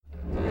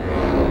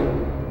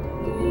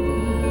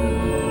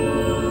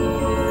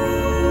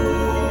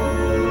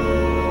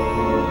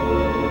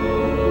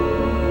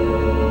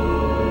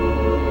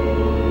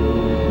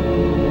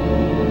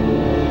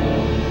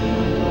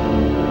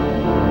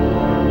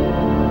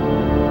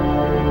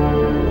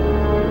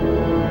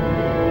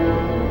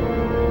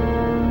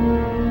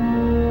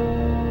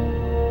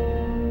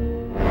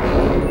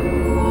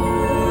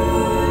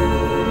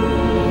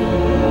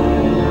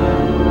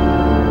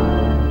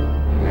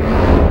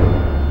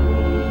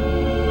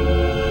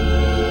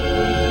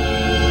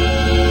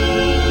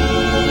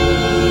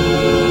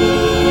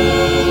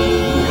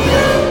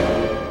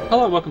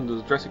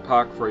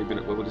Park 3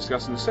 Minute, where we're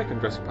discussing the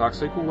second Jurassic Park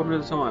sequel one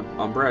minute at a time.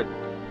 I'm Brad.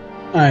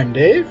 I'm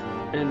Dave.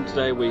 And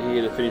today we're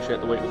here to finish out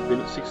the week with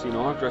minute 69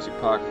 of Jurassic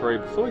Park 3.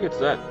 Before we get to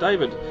that,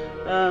 David,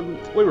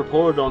 we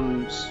reported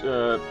on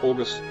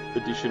August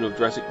edition of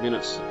Jurassic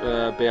Minutes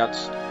about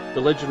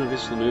The Legend of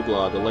Isla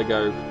Nublar, the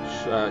Lego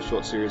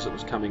short series that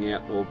was coming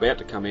out, or about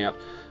to come out.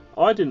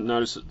 I didn't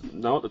know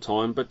at the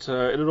time, but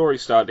it had already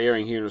started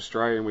airing here in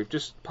Australia, and we've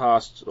just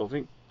passed, I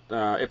think,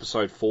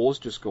 episode 4's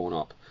just gone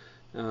up.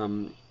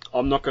 I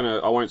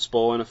won't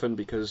spoil anything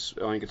because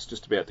I think it's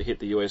just about to hit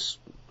the US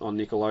on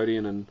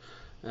Nickelodeon,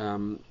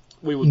 and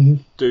we will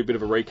do a bit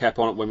of a recap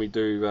on it when we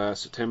do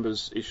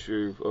September's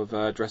issue of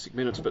Jurassic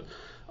Minutes. But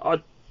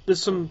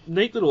there's some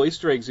neat little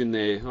Easter eggs in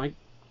there. Like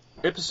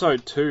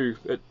episode 2,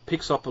 it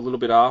picks up a little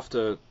bit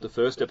after the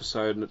first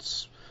episode, and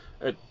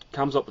it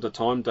comes up with a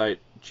time date,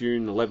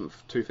 June 11th,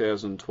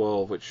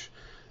 2012, which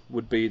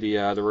would be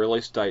the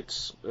release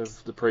dates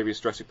of the previous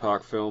Jurassic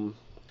Park film.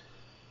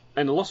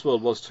 And The Lost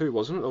World was too,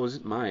 wasn't it? Or was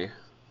it May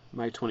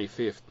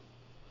 25th?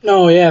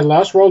 No, yeah,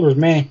 Lost World was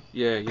May.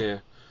 Yeah.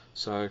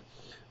 So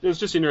it was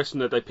just interesting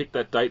that they picked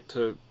that date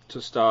to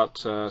start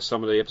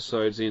some of the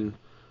episodes in,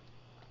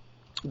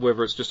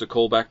 whether it's just a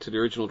callback to the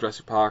original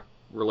Jurassic Park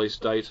release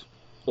date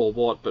or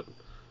what. But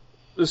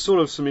there's sort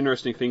of some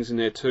interesting things in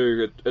there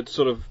too. It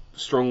sort of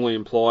strongly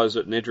implies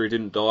that Nedry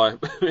didn't die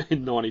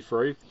in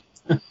 93.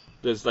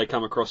 As they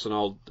come across an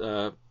old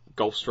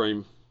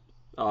Gulfstream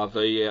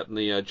RV out in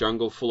the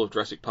jungle full of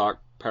Jurassic Park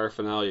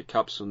paraphernalia,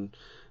 cups and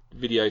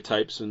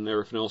videotapes and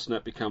everything else, and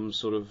that becomes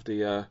sort of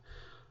the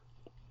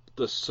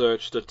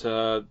search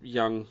that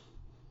young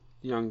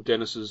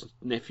Dennis's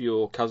nephew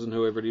or cousin,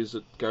 whoever it is,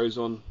 that goes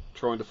on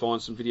trying to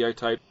find some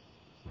videotape.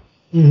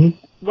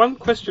 Mm-hmm. One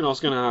question I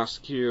was going to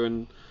ask you,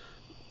 and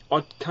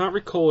I can't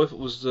recall if it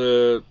was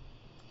the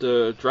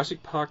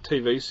Jurassic Park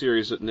TV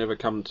series that never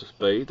come to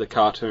be, the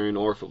cartoon,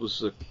 or if it was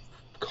the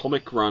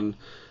comic run.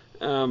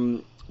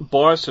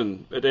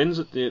 Bison, it ends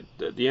at the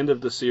end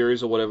of the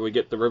series or whatever, we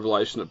get the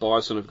revelation that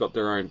Bison have got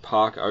their own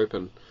park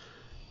open.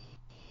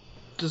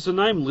 Does the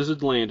name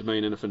Lizardland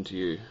mean anything to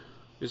you?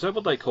 Is that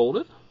what they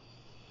called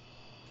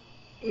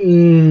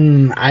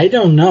it? I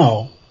don't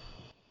know.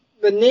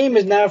 The name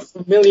is not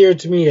familiar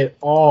to me at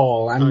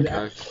all.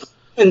 Okay.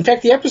 In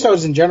fact, the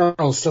episodes in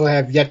general still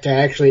have yet to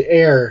actually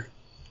air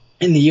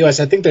in the US.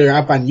 I think they're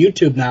up on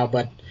YouTube now,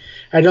 but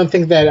I don't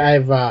think that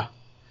I've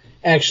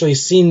actually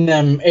seen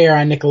them air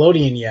on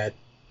Nickelodeon yet.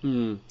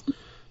 No,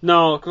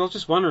 because I was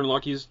just wondering,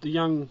 like, is the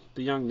young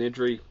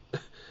Nedry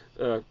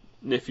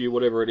nephew,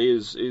 whatever it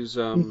is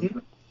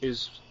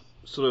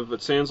sort of,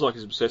 it sounds like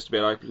he's obsessed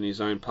about opening his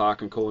own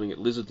park and calling it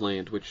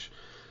Lizardland, which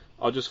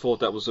I just thought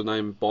that was the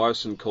name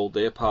Bison called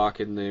their park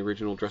in the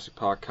original Jurassic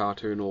Park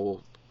cartoon or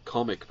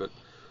comic, but...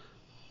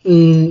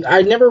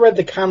 I never read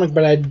the comic,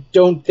 but I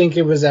don't think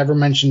it was ever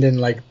mentioned in,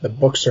 like, the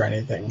books or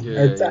anything.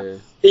 Yeah.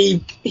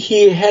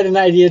 He had an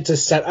idea to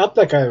set up,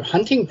 like, a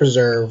hunting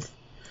preserve,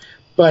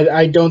 but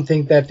I don't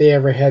think that they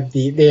ever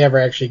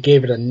actually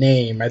gave it a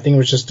name. I think it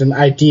was just an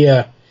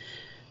idea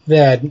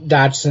that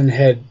Dodson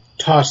had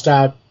tossed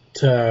out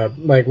to,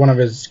 like, one of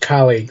his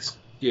colleagues.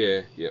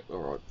 Yeah,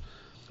 alright.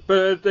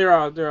 But there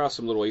are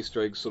some little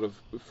Easter eggs sort of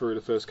through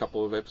the first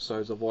couple of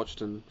episodes I've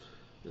watched, and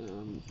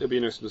it'll be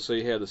interesting to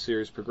see how the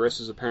series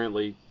progresses.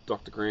 Apparently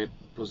Dr. Grant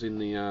was in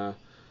the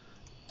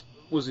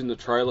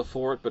trailer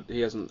for it, but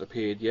he hasn't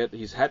appeared yet.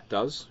 His hat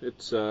does.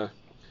 It's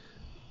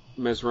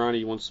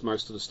Masrani wants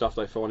most of the stuff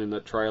they find in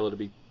that trailer to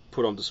be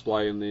put on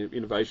display in the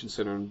Innovation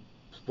Centre, and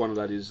one of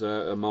that is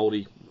a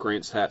mouldy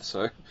Grant's hat,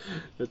 so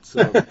it's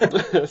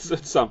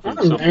it's something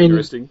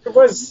interesting. It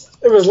was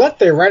left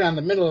there right on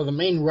the middle of the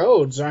main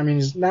road, so I mean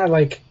it's not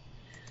like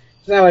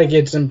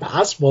it's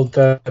impossible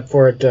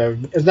for it to.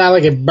 It's not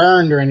like it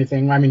burned or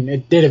anything. I mean,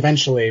 it did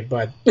eventually,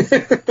 but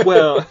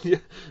well,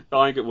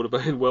 I think it would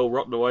have been well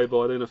rotten away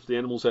by then if the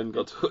animals hadn't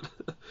got to it.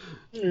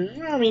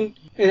 I mean,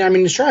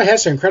 the straw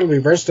hats are incredibly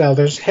versatile.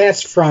 There's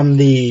hats from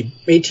the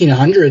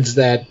 1800s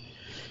that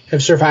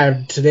have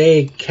survived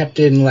today, kept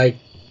in like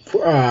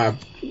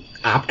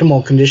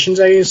optimal conditions,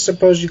 I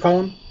suppose you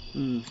call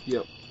them.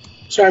 Yep.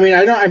 So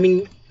I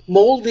mean,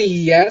 moldy,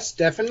 yes,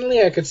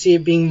 definitely. I could see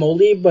it being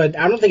moldy, but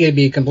I don't think it'd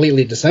be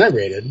completely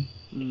disintegrated.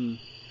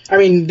 I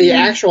mean, the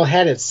actual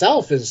hat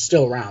itself is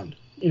still round,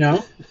 you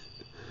know?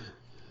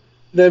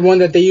 The one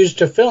that they used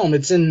to film,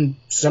 it's in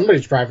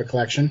somebody's private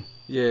collection.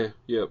 Yeah,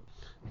 yep.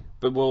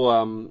 But we'll,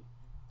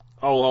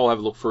 I'll have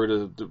a look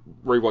through to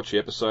rewatch the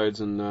episodes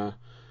and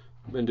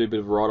do a bit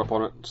of a write-up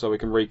on it so we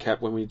can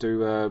recap when we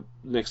do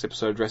next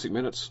episode of Jurassic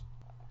Minutes.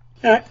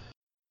 Alright.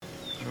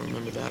 I don't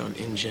remember that on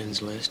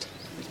InGen's list.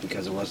 It's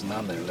because it wasn't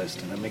on their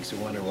list, and that makes you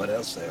wonder what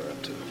else they were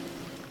up to.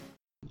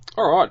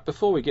 Alright,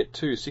 before we get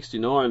to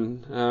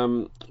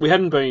 69, we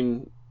hadn't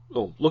been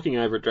looking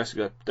over at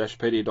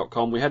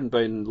Jurassic-pedia.com. We hadn't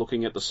been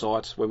looking at the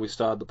site when we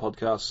started the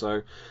podcast,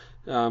 so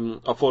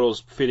I thought it was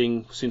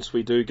fitting, since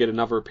we do get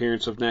another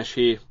appearance of Nash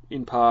here,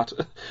 in part,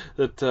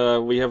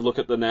 that we have a look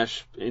at the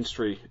Nash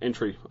entry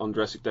on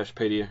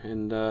Jurassic-pedia,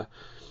 and a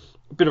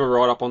bit of a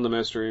write-up on the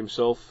Mercer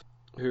himself.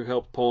 who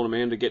helped Paul and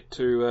Amanda get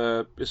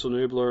to Bissell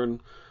Nubler and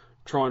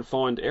try and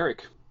find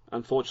Eric.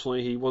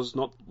 Unfortunately, he was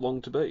not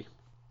long to be.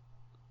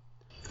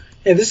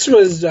 Yeah, this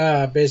was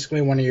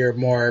basically one of your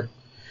more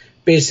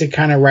basic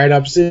kind of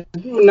write-ups.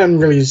 Nothing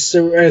really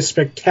so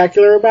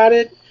spectacular about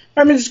it.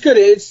 I mean, it's good.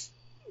 It's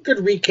a good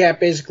recap,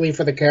 basically,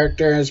 for the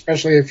character,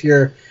 especially if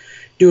you're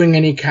doing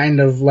any kind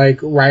of, like,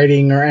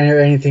 writing or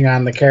anything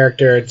on the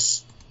character.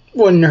 It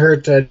wouldn't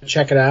hurt to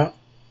check it out.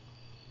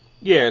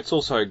 Yeah, it's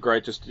also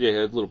great, just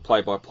a little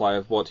play-by-play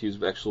of what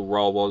his actual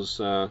role was,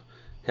 how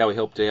he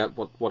helped out,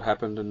 what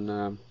happened,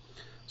 and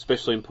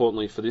especially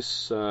importantly for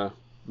this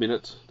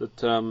minute,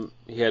 that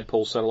he had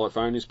Paul's satellite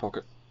phone in his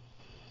pocket.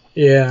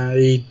 Yeah,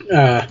 he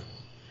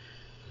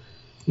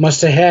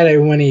must have had it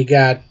when he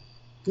got...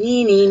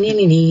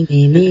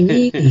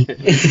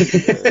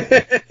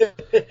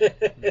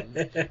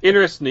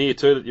 Interesting here,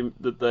 too,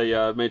 that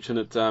they mentioned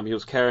that he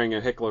was carrying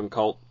a Heckler &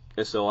 Kolt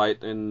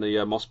SL8 and the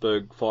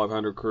Mossberg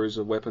 500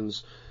 Cruiser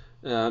weapons,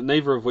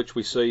 neither of which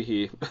we see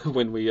here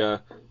when we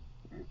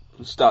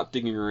start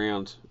digging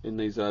around in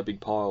these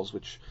big piles,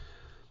 which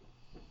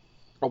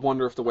I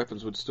wonder if the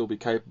weapons would still be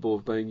capable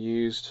of being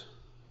used.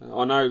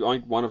 I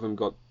think one of them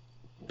got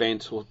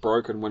bent or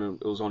broken when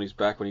it was on his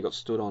back when he got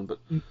stood on, but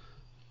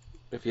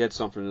if he had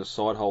something in a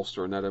side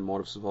holster and that, it might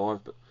have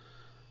survived. But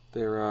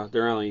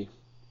their only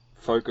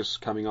focus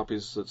coming up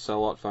is that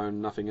satellite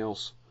phone, nothing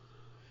else.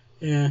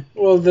 Yeah.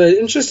 Well, the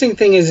interesting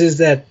thing is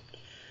that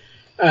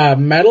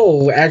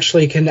metal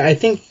actually can. I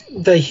think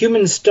the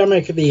human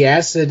stomach, the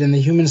acid in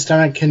the human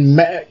stomach can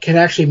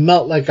actually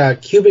melt like a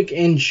cubic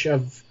inch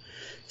of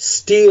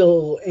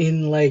steel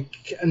in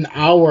like an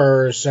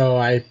hour or so.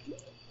 I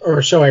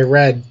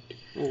read.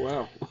 Oh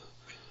wow.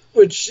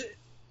 Which,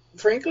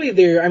 frankly,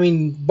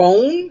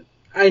 bone.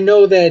 I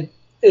know that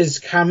is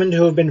common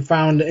to have been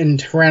found in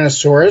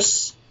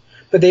Tyrannosaurus,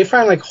 but they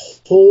found like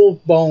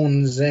whole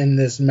bones in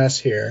this mess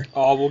here.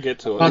 Oh, we'll get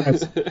to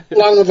it.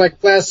 Along with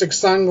like plastic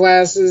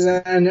sunglasses,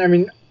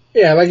 and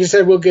like you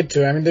said, we'll get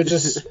to it. They're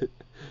just a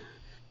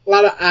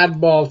lot of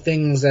oddball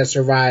things that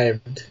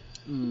survived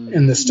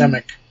in the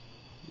stomach.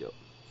 Yep.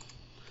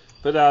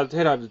 But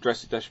head over to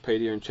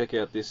Jurassic-pedia and check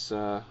out this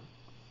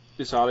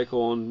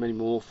article and many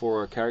more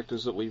for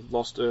characters that we've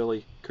lost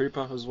early.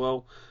 Cooper as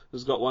well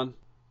has got one,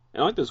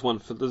 and I think there's one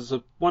for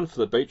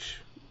the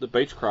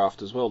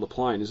Beechcraft as well, the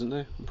plane, isn't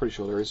there? I'm pretty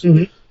sure there is.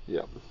 Mm-hmm.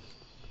 Yeah.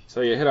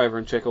 So head over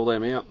and check all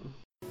them out.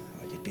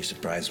 Well, you'd be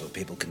surprised what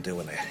people can do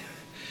when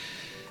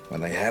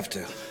they have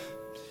to.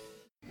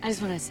 I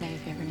just want to say,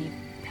 if you ever need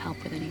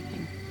help with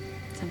anything,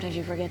 sometimes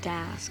you forget to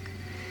ask.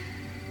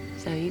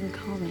 So you can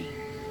call me.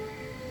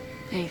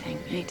 Anything,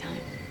 anytime.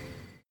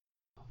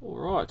 All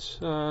right,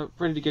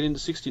 ready to get into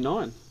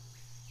 69.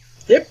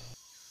 Yep.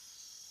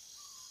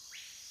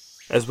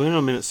 As we went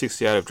on minute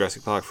 68 of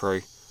Jurassic Park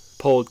 3,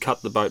 Paul had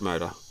cut the boat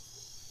motor,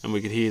 and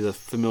we could hear the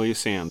familiar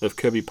sound of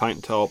Kirby Paint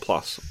and Tile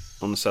Plus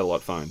on the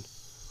satellite phone.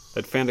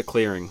 They'd found a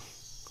clearing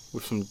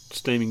with some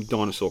steaming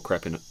dinosaur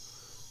crap in it,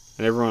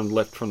 and everyone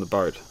left from the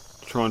boat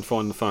to try and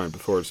find the phone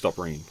before it stopped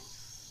ringing.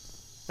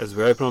 As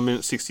we open on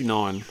minute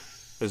 69,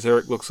 as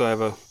Eric looks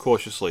over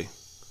cautiously,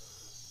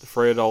 the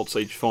three adults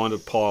each find a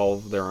pile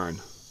of their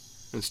own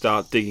and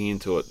start digging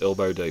into it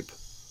elbow deep.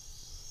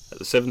 At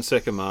the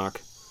 7-second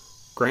mark,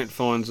 Grant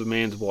finds a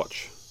man's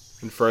watch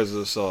and throws it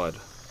aside.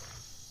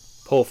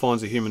 Paul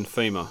finds a human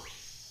femur,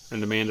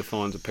 and Amanda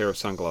finds a pair of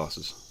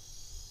sunglasses.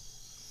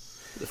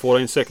 At the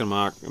 14-second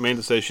mark,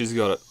 Amanda says she's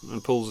got it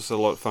and pulls the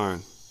satellite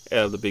phone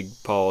out of the big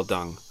pile of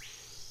dung.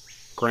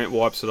 Grant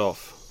wipes it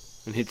off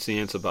and hits the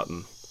answer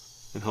button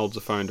and holds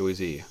the phone to his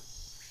ear.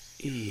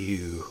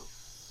 Ew.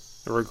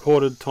 A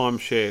recorded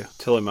timeshare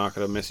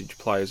telemarketer message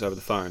plays over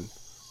the phone,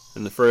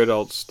 and the three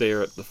adults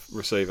stare at the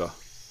receiver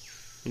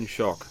in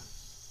shock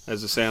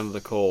as the sound of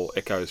the call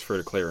echoes through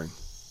the clearing.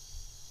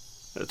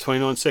 At the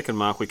 29-second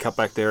mark, we cut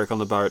back to Eric on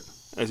the boat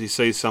as he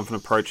sees something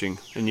approaching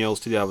and yells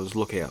to the others,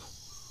 "Look out."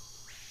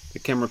 The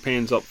camera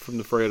pans up from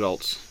the three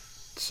adults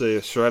to see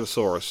a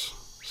Ceratosaurus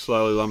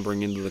slowly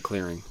lumbering into the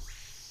clearing.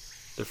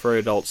 The three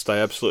adults stay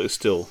absolutely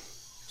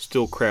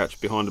still crouched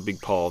behind a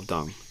big pile of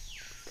dung.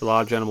 The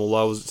large animal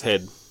lowers its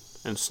head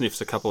and sniffs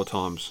a couple of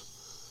times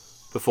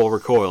before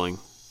recoiling,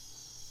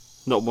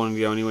 not wanting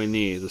to go anywhere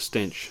near the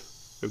stench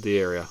of the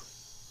area.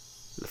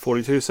 At the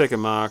 42-second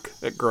mark,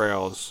 it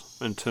growls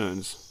and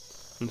turns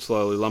and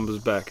slowly lumbers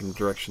back in the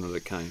direction that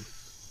it came.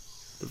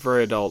 The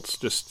three adults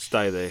just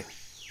stay there,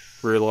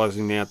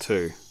 realising now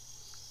too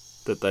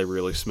that they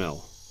really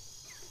smell,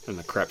 and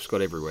the crap's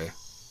got everywhere.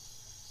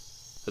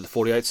 At the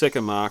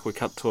 48-second mark, we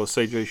cut to a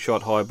CG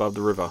shot high above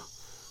the river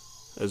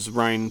as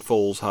rain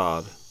falls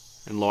hard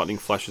and lightning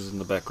flashes in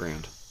the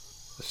background.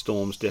 The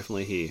storm's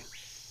definitely here.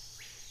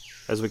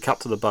 As we cut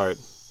to the boat,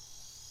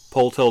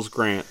 Paul tells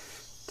Grant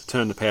to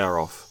turn the power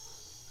off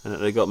and that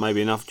they got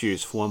maybe enough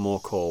juice for one more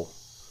call.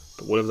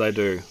 But whatever they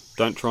do,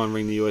 don't try and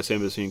ring the US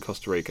Embassy in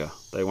Costa Rica.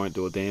 They won't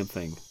do a damn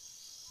thing.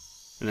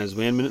 And as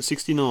we end minute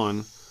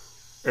 69,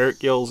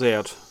 Eric yells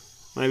out,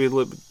 maybe a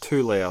little bit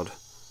too loud,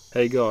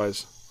 "Hey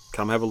guys,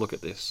 come have a look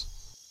at this."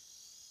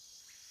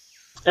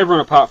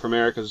 everyone apart from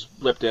Erica's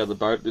leapt out of the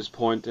boat at this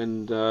point,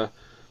 and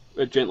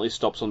it gently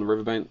stops on the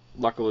riverbank.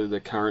 Luckily, the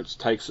currents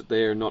takes it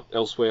there, and not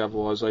elsewhere.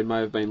 Otherwise, they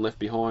may have been left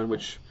behind,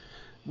 which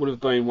would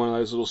have been one of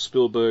those little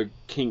Spielberg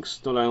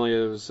kinks. Not only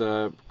is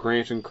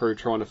Grant and crew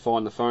trying to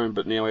find the phone,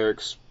 but now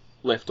Eric's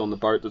left on the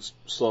boat that's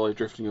slowly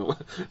drifting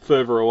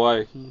further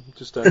away.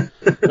 Just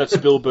that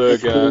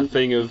Spielberg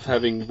thing of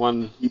having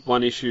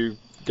one issue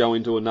go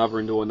into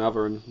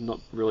another, and not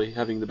really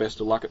having the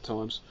best of luck at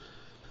times.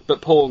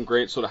 But Paul and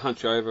Grant sort of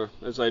hunch over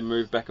as they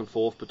move back and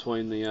forth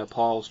between the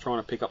piles, trying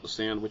to pick up the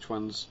sound, which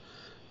one's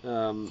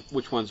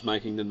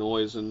making the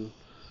noise, and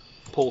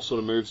Paul sort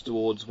of moves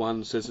towards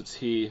one, says it's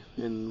here,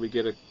 and we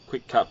get a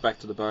quick cut back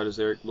to the boat as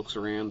Eric looks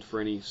around for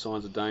any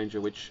signs of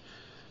danger, which,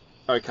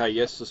 okay,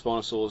 yes, the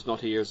Spinosaurus not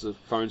here as the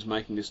phone's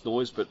making this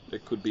noise, but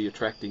it could be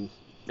attracting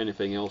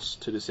anything else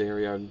to this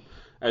area, and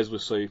as we'll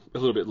see a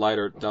little bit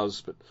later, it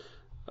does, but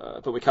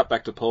we cut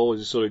back to Paul as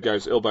he sort of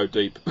goes elbow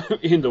deep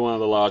into one of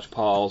the large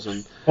piles,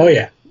 and oh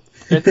yeah,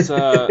 it's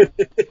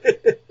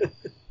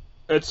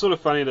it's sort of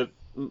funny that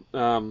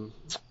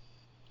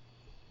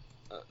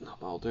not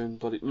Muldoon,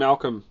 but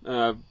Malcolm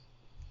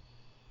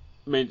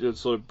it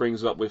sort of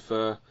brings it up with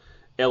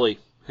Ellie,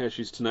 how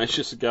she's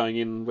tenacious of going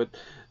in, but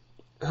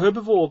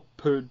herbivore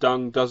poo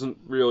dung doesn't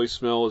really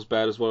smell as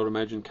bad as what I would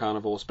imagine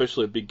carnivore,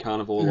 especially a big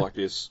carnivore like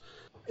this.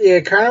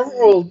 Yeah,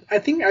 carnivore. I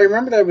think I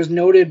remember that was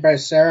noted by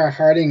Sarah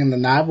Harding in the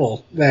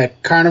novel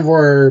that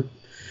carnivore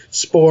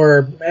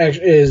spore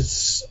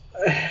is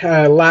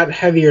a lot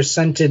heavier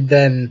scented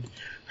than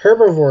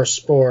herbivore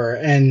spore,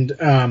 and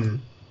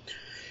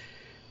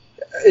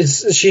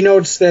she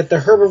notes that the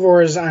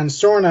herbivores on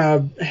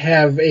Sorna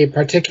have a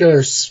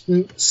particular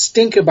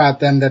stink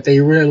about them that they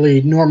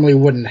really normally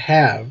wouldn't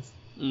have.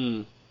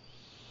 Mm.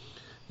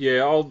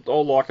 Yeah,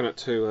 I'll liken it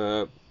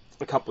to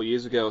a couple of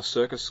years ago. A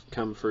circus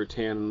come through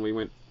town, and we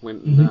went.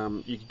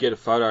 You could get a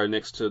photo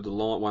next to the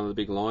line, one of the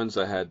big lines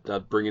they had.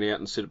 They'd bring it out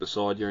and sit it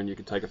beside you, and you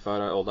could take a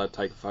photo, or they'd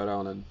take a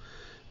photo and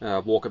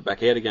then walk it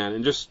back out again.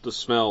 And just the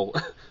smell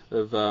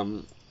of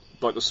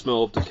like the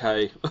smell of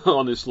decay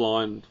on this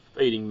line,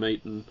 eating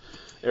meat and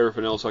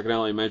everything else. I can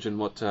only imagine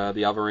what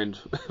the other end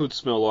would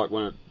smell like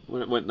when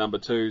it went number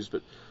twos.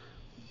 But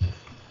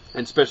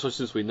and especially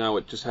since we know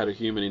it just had a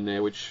human in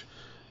there, which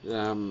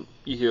you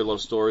hear a lot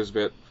of stories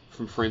about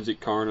from forensic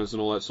coroners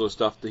and all that sort of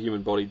stuff. The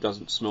human body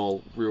doesn't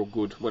smell real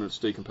good when it's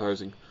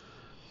decomposing.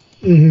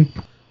 Mm-hmm.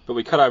 But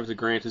we cut over to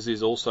Grant as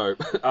he's also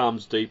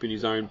arms deep in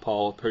his own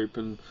pile of poop,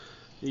 and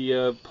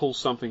he pulls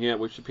something out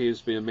which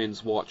appears to be a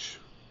men's watch.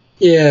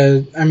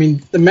 Yeah, I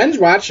mean, the men's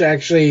watch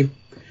actually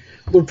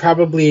would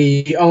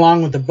probably,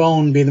 along with the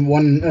bone, be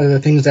one of the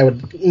things that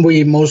would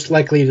be most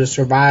likely to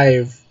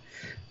survive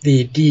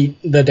the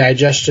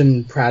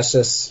digestion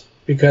process,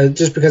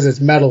 because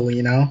it's metal,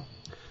 you know.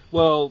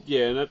 Well,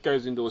 yeah, and that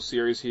goes into a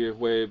series here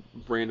where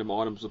random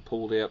items are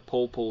pulled out.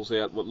 Paul pulls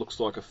out what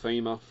looks like a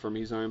femur from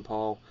his own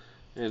pile,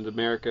 and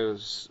Amanda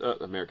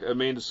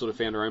sort of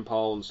found her own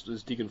pile and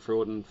is digging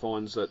through it and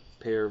finds that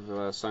pair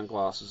of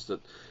sunglasses that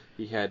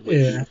he had. Which,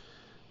 yeah.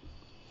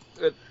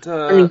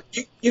 I mean,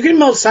 you can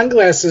melt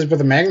sunglasses with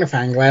a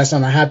magnifying glass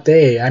on a hot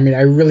day. I mean,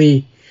 I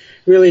really,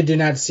 really do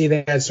not see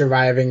that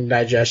surviving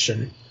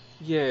digestion.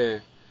 Yeah.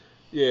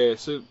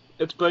 So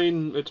it's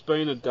been a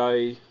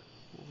day.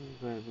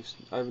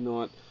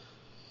 Overnight.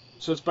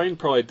 So it's been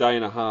probably a day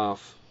and a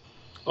half.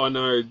 I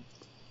know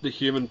the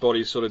human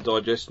body's sort of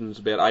digestion is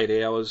about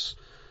 8 hours.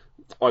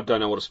 I don't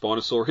know what a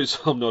Spinosaur is.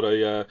 I'm not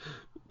a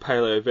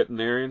paleo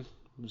veterinarian.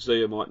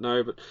 Zia might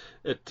know, but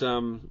it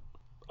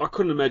I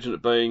couldn't imagine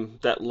it being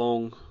that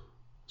long,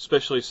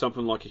 especially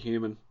something like a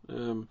human.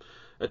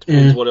 It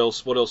depends what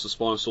else the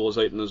Spinosaur's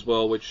eaten as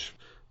well, which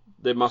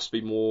there must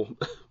be more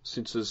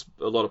since there's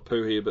a lot of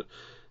poo here. But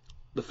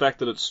the fact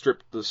that it's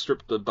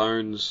stripped the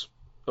bones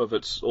of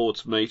all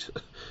its meat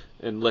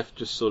and left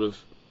just sort of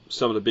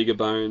some of the bigger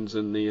bones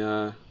and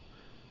the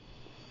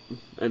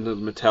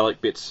metallic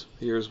bits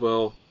here as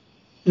well,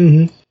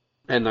 and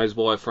those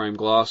wireframe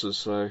glasses.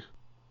 So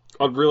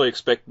I'd really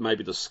expect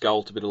maybe the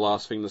skull to be the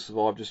last thing to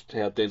survive, just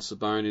how dense the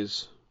bone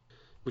is,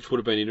 which would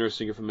have been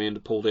interesting if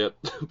Amanda pulled out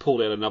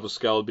another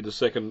skull. It'd be the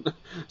second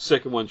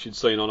one she'd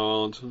seen on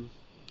Island.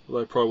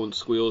 Although probably wouldn't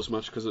squeal as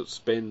much because it's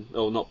Ben,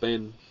 or not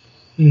Ben.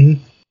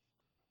 Mm-hmm.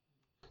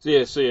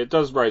 So it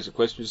does raise a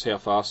question just how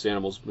fast the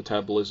animal's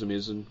metabolism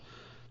is and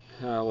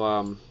how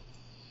long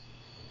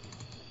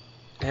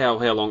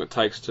it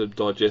takes to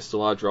digest the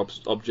larger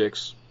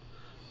objects.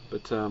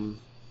 But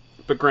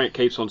Grant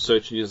keeps on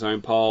searching his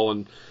own pile,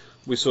 and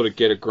we sort of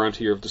get a grunt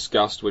here of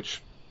disgust, which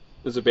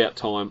is about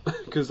time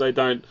because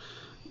they're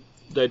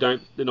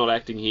not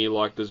acting here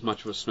like there's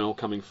much of a smell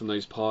coming from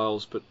these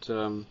piles. But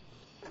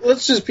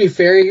let's just be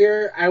fair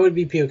here. I would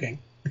be puking.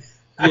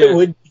 Yeah. I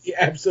would be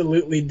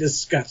absolutely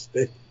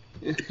disgusted.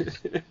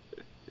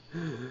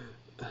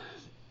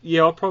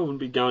 Yeah, I probably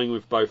wouldn't be going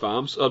with both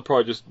arms. I'd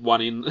probably just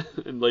one in,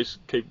 at least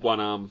keep one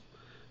arm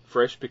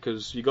fresh,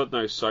 because you got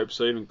no soap,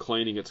 so even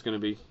cleaning it's going to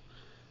be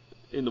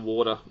in the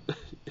water.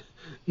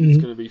 It's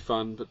going to be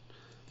fun.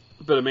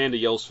 But Amanda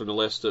yells from the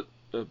left that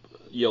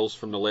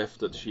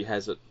she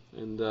has it,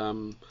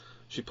 and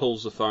she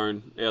pulls the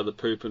phone out of the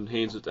poop and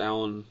hands it to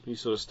Alan. He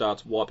sort of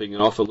starts wiping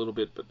it off a little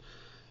bit, but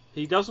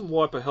he doesn't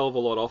wipe a hell of a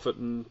lot off it,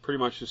 and pretty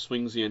much just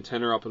swings the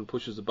antenna up and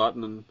pushes the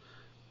button and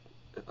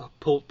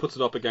puts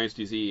it up against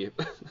his ear.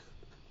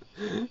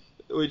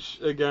 Which,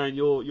 again,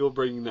 you're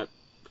bringing that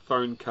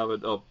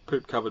phone-covered, or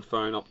poop-covered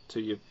phone up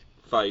to your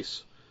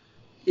face.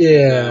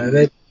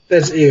 Yeah,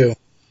 that's ew.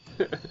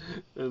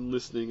 And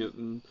listening it,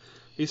 and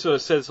he sort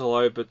of says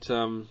hello, but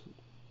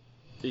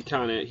he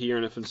can't hear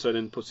anything, so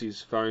then puts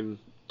his phone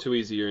to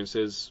his ear and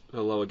says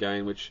hello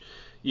again, which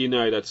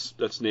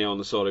that's now on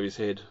the side of his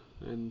head.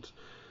 And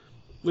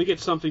we get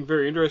something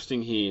very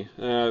interesting here.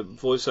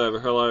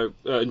 Voiceover, hello,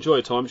 enjoy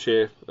a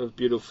timeshare of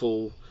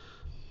beautiful...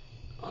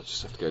 I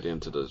just have to go down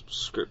to the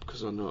script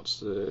because I know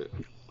it's the...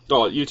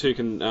 Oh, you two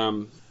can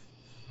own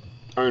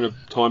a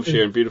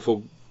timeshare in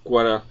beautiful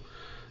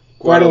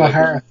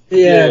Guadalajara.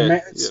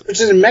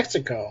 Which is in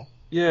Mexico.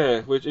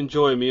 Yeah, we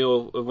enjoy a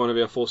meal of one of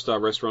our 4-star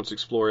restaurants,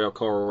 explore our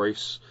coral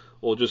reefs,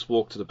 or just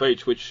walk to the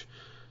beach, which...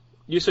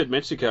 You said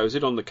Mexico. Is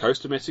it on the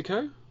coast of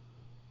Mexico?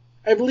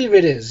 I believe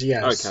it is,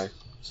 yes. Okay.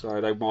 So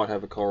they might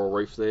have a coral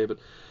reef there, but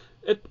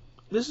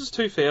this is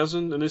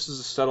 2000 and this is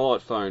a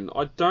satellite phone.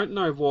 I don't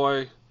know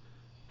why,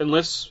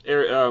 unless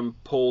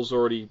Paul's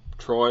already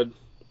tried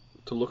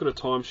to look at a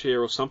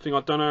timeshare or something,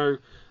 I don't know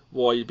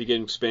why you'd be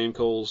getting spam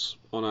calls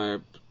on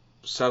a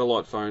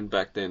satellite phone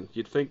back then.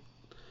 You'd think,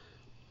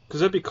 because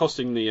that'd be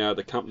costing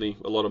the company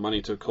a lot of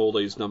money to call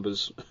these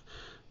numbers,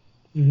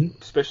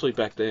 especially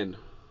back then.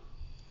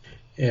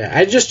 Yeah,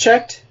 I just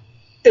checked.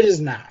 It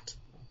is not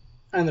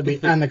on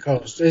the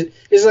coast.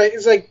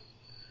 It's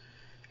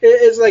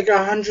like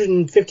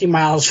 150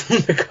 miles from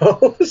the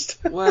coast.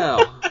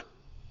 Wow.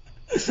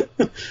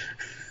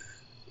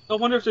 I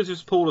wonder if they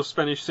just pulled a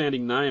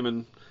Spanish-sounding name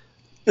and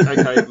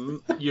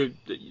you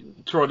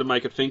tried to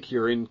make it think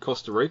you're in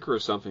Costa Rica or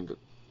something.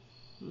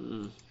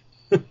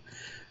 But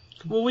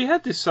well, we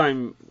had this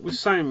same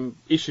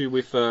issue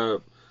with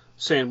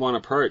San Juan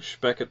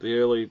Approach back at the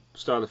early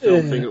start of the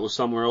film, thinking it was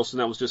somewhere else,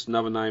 and that was just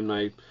another name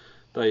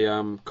they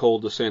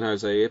called the San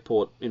Jose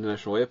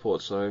International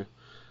Airport. So,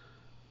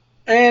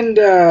 and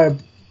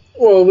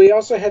we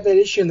also had that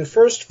issue in the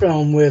first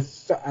film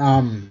with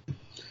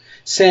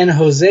San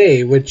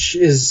Jose, which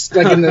is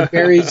like in the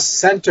very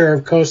center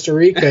of Costa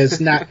Rica.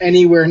 It's not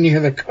anywhere near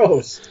the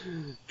coast.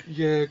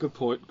 Yeah, good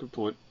point.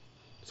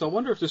 So I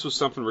wonder if this was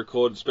something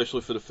recorded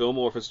especially for the film,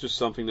 or if it's just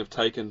something they've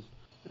taken.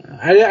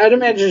 I'd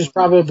imagine it's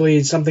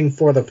probably something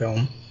for the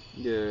film.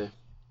 Yeah.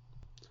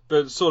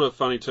 But it's sort of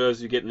funny too, as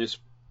you're getting this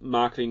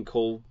marketing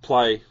call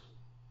play,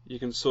 you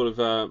can sort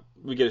of,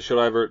 we get a shot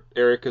over at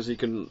Eric, as he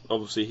can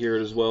obviously hear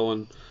it as well,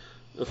 and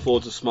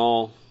affords a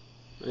smile,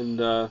 and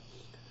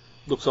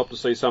looks up to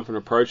see something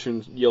approach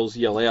and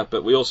yell out,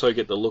 but we also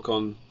get the look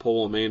on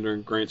Paul, Amanda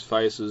and Grant's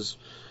faces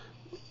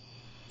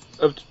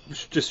of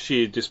just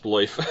sheer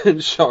disbelief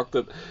and shock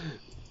that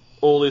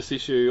all this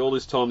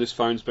time this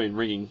phone's been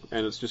ringing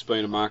and it's just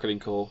been a marketing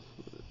call.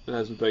 It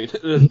hasn't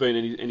been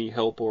any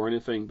help or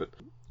anything. But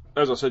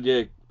as I said,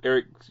 yeah,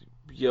 Eric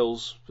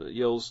yells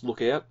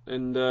look out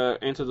and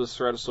enter the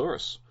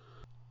Ceratosaurus.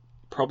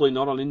 Probably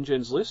not on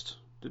InGen's list.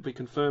 Did we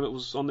confirm it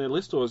was on their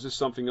list, or is this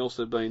something else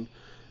they've been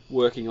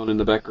working on in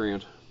the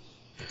background?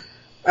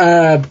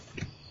 I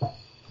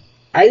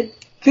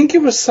think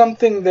it was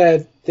something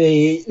that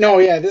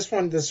this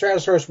one, the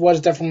Ceratosaurus,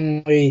 was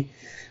definitely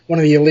one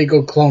of the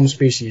illegal clone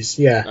species,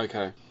 yeah.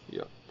 Okay,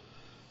 yeah.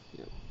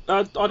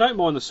 I don't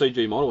mind the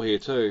CG model here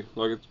too,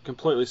 like a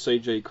completely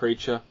CG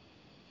creature.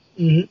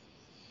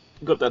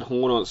 Mm-hmm. Got that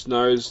horn on its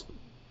nose,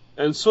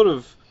 and sort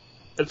of,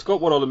 it's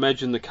got what I'd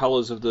imagine the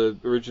colours of the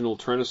original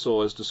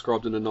Tyrannosaur as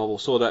described in the novel,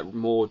 sort of that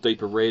more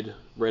deeper red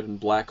and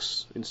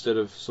blacks, instead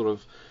of sort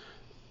of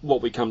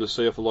what we come to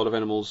see of a lot of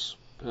animals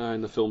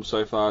in the film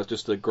so far,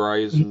 just the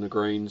greys and the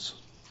greens.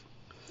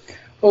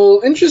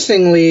 Well,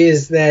 interestingly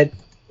is that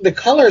the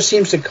color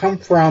seems to come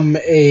from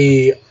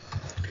the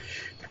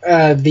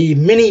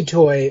mini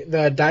toy,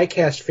 the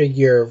die-cast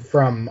figure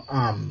from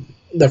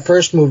the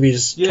first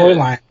movie's toy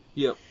line.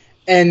 Yep.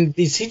 And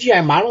the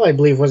CGI model, I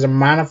believe, was a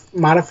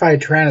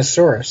modified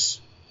Tyrannosaurus.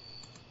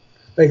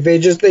 Like they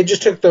just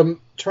took the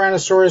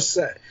Tyrannosaurus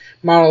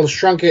model,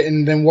 shrunk it,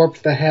 and then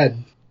warped the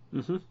head.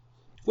 Mm-hmm.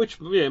 Which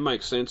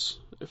makes sense.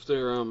 If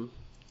they're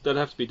they'd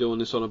have to be doing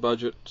this on a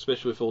budget,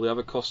 especially with all the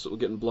other costs that were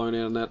getting blown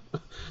out on that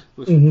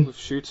with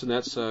shoots and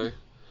that. So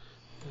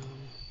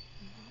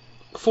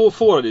for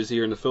what it is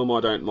here in the film,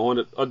 I don't mind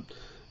it.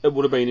 It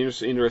would have been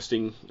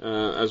interesting,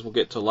 as we'll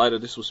get to later.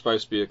 This was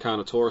supposed to be a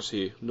Carnotaurus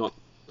here, not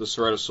the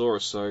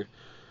Ceratosaurus. So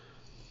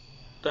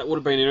that would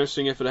have been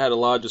interesting if it had a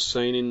larger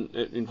scene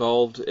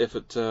involved. If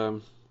it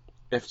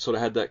sort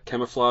of had that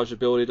camouflage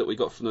ability that we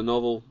got from the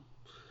novel.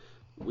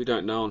 We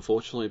don't know,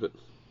 unfortunately, but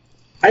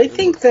I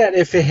think that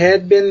if it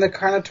had been the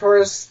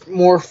Carnotaurus,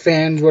 more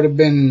fans would have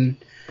been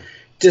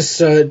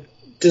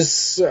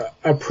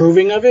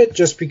disapproving of it,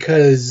 just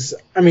because,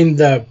 I mean,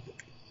 the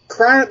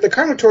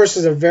Carnotaurus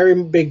is a very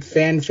big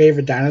fan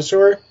favorite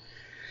dinosaur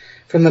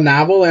from the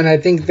novel, and I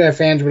think that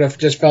fans would have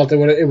just felt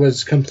it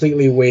was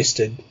completely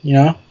wasted, you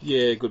know?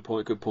 Yeah, good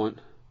point.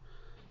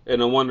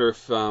 And I wonder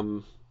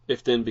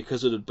if then,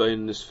 because it had been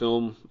in this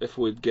film, if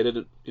we'd get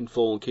it in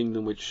Fallen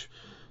Kingdom, which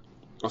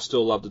I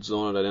still love the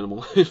design of that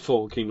animal in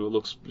Fallen Kingdom. It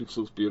looks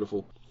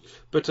beautiful.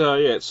 But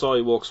it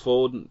slowly walks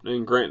forward,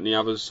 and Grant and the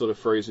others sort of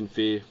freeze in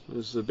fear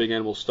as the big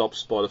animal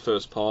stops by the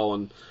first pile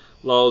and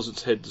lowers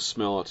its head to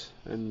smell it.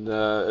 And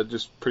it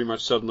just pretty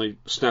much suddenly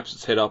snaps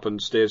its head up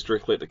and stares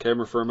directly at the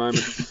camera for a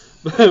moment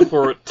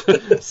before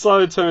it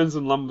slowly turns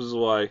and lumbers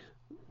away,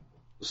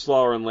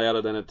 slower and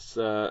louder than its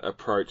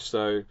approach.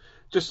 So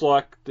just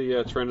like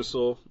the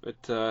Tyrannosaur, it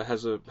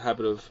has a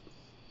habit of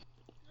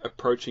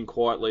approaching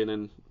quietly and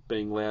then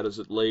being loud as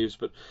it leaves,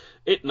 but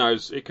it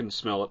knows it can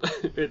smell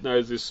it. It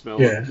knows this smell.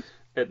 Yeah.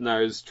 It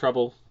knows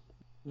trouble.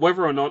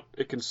 Whether or not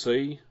it can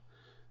see,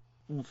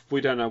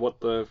 we don't know what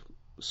the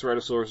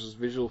Ceratosaurus'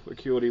 visual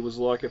acuity was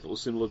like, if it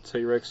was similar to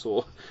T-Rex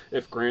or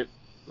if Grant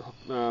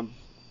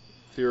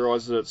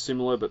theorised that it's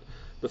similar, but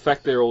the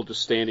fact they're all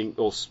just standing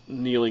or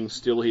kneeling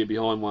still here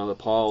behind one of the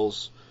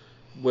piles,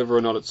 whether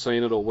or not it's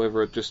seen it or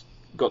whether it just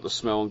got the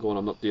smell and gone,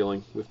 I'm not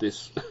dealing with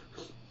this.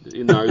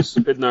 It knows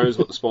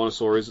what the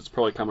Spinosaur is. It's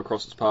probably come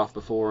across its path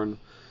before, and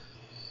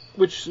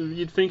which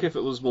you'd think if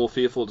it was more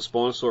fearful of the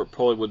Spinosaur, it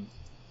probably would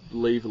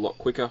leave a lot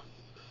quicker.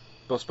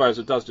 But I suppose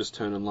it does just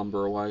turn and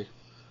lumber away.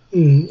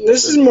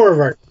 This is more of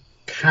a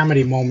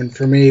comedy moment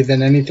for me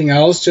than anything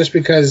else, just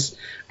because,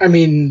 I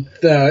mean,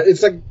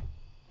 it's like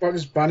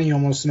Bugs Bunny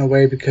almost in a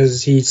way,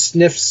 because he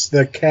sniffs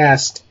the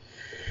cast,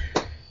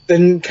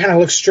 then kind of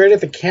looks straight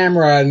at the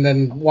camera and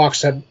then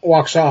walks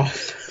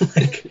off.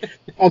 Like,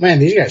 oh man,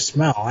 these guys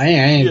smell. I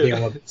ain't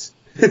dealing with this.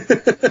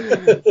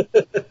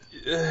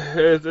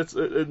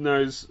 It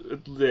knows.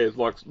 It's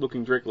like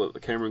looking directly at the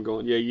camera and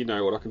going, "Yeah, you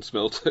know what I can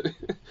smell too."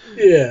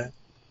 Yeah.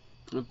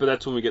 But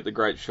that's when we get the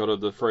great shot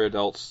of the three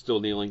adults still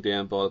kneeling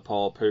down by the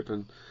pile of poop,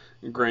 and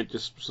Grant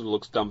just sort of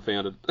looks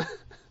dumbfounded.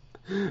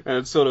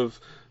 And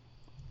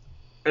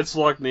it's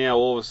like now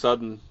all of a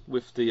sudden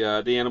with the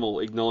animal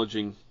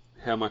acknowledging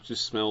how much this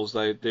smells,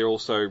 they're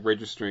also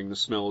registering the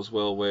smell as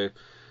well, where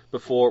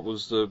before it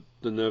was the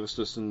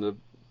nervousness and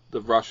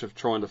the rush of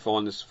trying to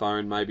find this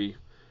phone, maybe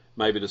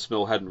the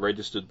smell hadn't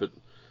registered, but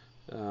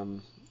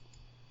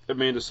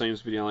Amanda seems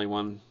to be the only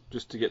one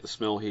just to get the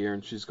smell here,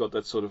 and she's got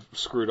that sort of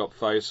screwed up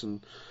face,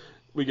 and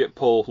we get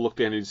Paul look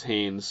down at his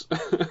hands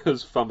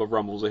as Thumba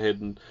rumbles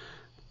ahead, and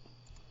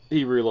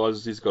he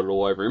realises he's got it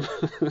all over him.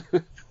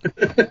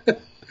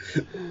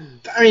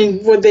 I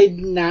mean, would they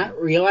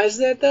not realize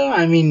that, though?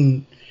 I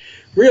mean,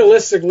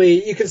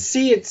 realistically, you can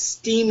see it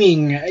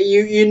steaming.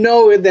 You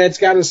know that it's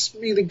got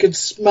you could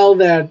smell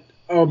that.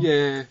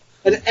 Yeah.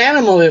 An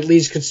animal at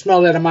least could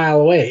smell that a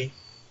mile away.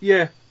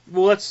 Yeah.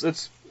 Well,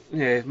 that's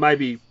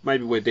maybe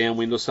we're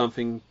downwind or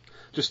something.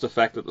 Just the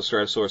fact that the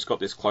Ceratosaurus got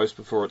this close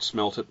before it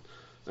smelt it,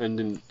 and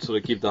didn't sort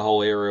of give the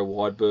whole area a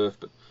wide berth.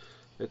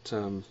 But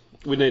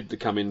we need to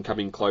come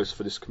in close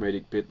for this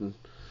comedic bit, and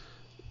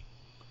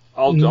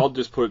I'll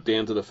just put it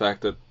down to the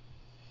fact that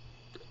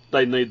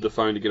they need the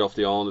phone to get off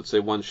the island. It's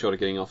their one shot of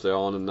getting off the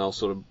island, and they're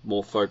sort of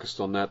more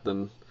focused on that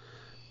than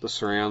the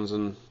surrounds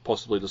and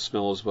possibly the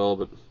smell as well.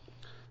 But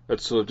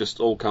it sort of just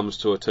all comes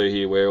to a T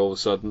here, where all of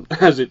a sudden,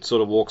 as it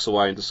sort of walks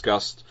away in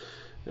disgust,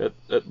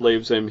 it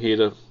leaves them here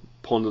to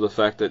ponder the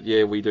fact that,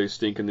 yeah, we do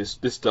stink, and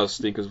this does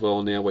stink as well,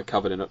 and now we're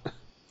covered in it.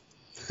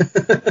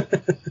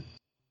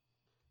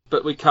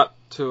 But we cut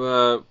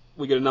to,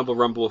 we get another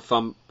rumble of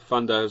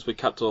thunder as we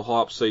cut to a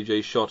high-up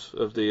CG shot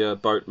of the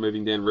boat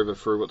moving down river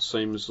through what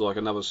seems like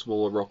another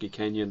smaller rocky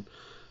canyon,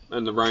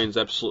 and the rain's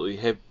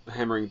absolutely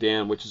hammering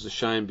down, which is a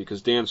shame,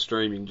 because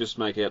downstream you can just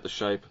make out the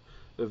shape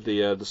of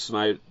the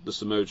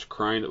submerged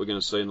crane that we're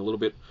going to see in a little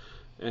bit,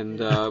 and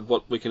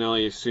what we can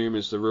only assume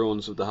is the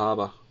ruins of the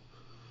harbour.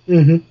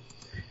 Mm-hmm.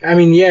 I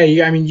mean, yeah,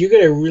 you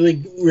get a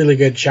really, really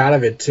good shot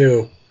of it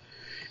too,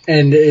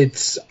 and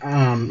it's,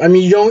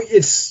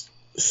 it's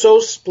so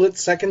split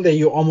second that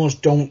you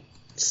almost don't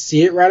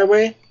see it right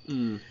away.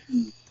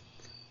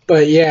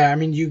 But yeah, I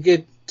mean, you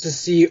get to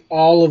see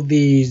all of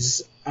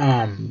these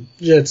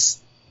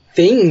just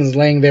things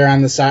laying there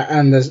on the side,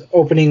 on the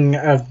opening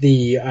of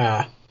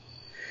the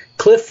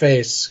cliff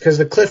face, because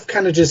the cliff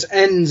kind of just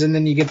ends, and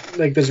then you get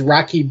like this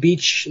rocky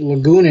beach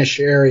lagoonish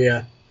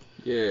area.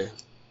 Yeah,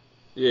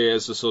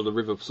 as the sort of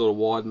river sort of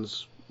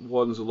widens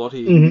a lot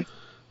here.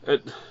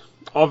 Mm-hmm.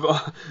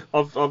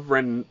 I've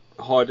ran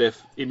high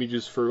def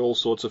images through all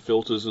sorts of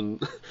filters,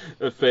 and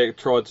in fact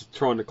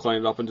trying to clean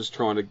it up and just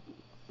trying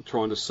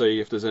to see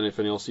if there's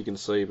anything else you can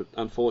see, but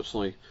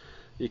unfortunately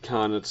you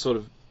can't. It's sort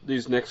of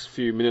these next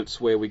few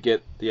minutes where we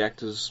get the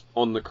actors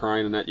on the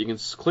crane and that you can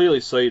clearly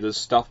see there's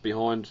stuff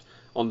behind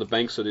on the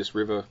banks of this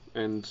river,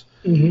 and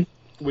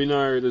we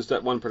know there's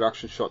that one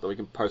production shot that we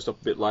can post up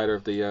a bit later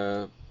of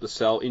the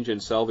InGen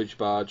salvage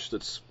barge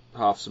that's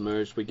half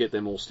submerged. We get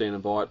them all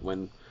standing by it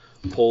when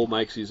Paul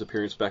makes his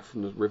appearance back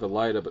from the river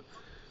later, but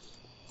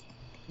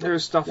there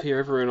is stuff here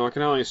everywhere, and I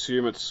can only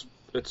assume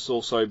it's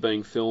also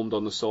being filmed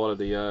on the side of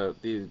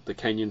the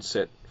canyon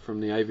set from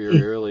the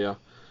aviary earlier,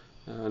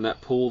 and that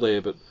pool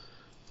there. But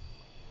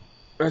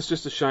That's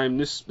just a shame.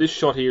 This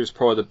shot here is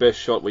probably the best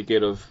shot we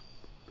get of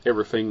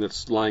everything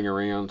that's laying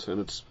around, and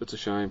it's a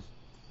shame.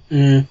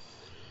 Mm.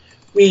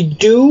 We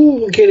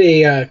do get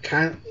a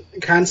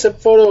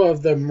concept photo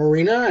of the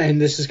marina,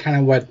 and this is kind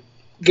of what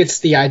gets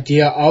the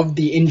idea of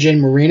the InGen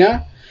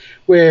marina,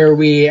 where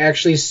we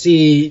actually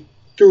see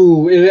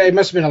through, it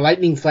must have been a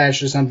lightning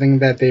flash or something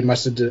that they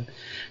must have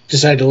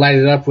decided to light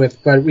it up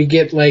with, but we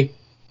get like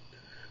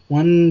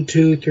 1,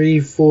 2, 3,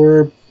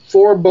 4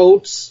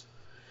 boats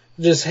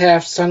just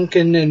half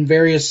sunken in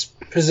various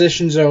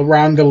positions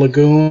around the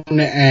lagoon,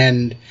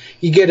 and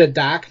you get a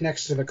dock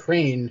next to the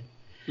crane.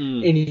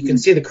 And you can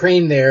see the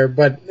crane there,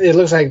 but it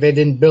looks like they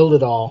didn't build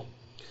it all.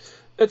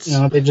 They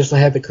just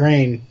had the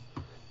crane.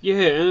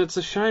 Yeah, and it's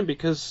a shame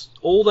because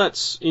all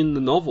that's in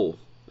the novel.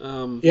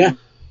 Yeah.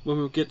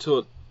 When we get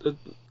to it,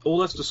 all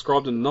that's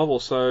described in the novel.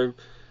 So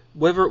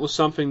whether it was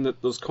something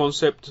that was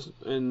concept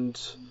and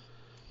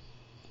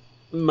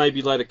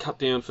maybe later cut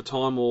down for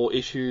time or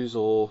issues,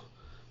 or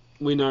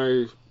we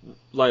know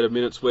later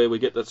minutes where we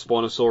get that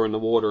Spinosaur in the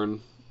water, and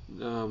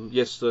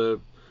yes, the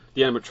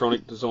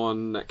animatronic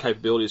design, that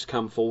capability has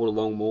come forward a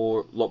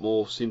lot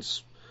more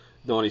since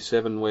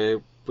 97,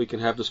 where we can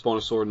have the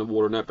Spinosaur in the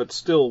water and that, but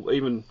still,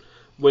 even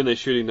when they're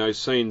shooting those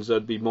scenes,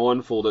 they'd be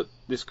mindful that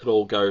this could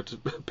all go to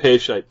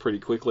pear-shaped pretty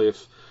quickly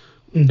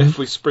if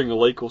we spring a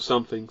leak or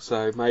something.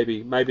 So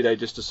maybe they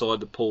just decide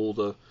to pull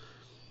the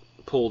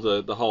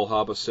whole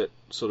harbour set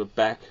sort of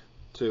back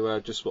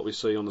to just what we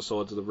see on the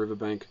sides of the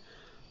riverbank,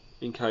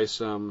 in case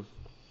they weren't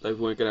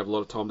going to have a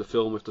lot of time to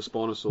film with the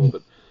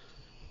Spinosaur.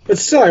 But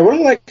still, I would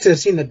have liked to have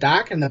seen the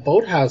dock and the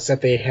boathouse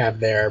that they have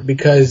there,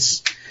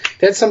 because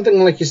that's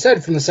something, like you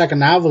said, from the second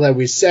novel that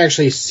we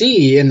actually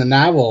see in the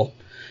novel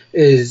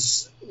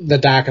is the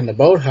dock and the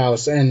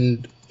boathouse.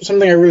 And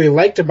something I really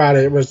liked about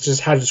it was just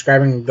how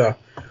describing the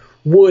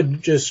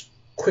wood just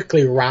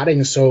quickly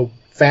rotting so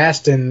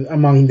fast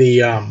among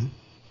the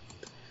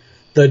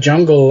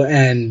jungle.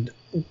 And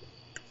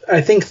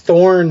I think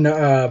Thorn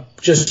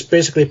just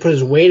basically put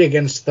his weight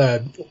against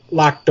the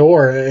locked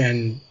door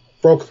and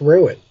broke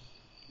through it.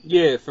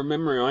 Yeah, from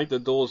memory, I think the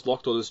door's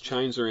locked or there's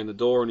chains around the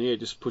door, and he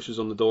just pushes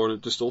on the door and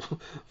it just all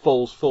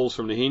falls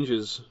from the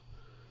hinges.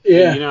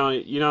 Yeah.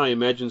 And, I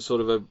imagine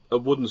sort of a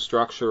wooden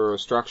structure or a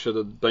structure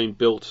that had been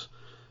built,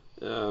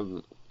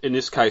 in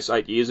this case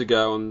 8 years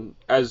ago, and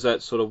as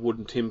that sort of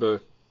wooden timber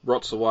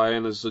rots away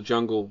and as the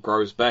jungle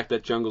grows back,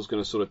 that jungle's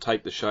going to sort of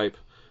take the shape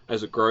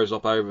as it grows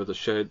up over the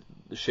shed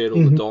or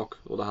the dock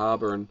or the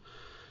harbour, and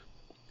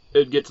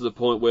it'd get to the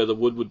point where the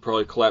wood would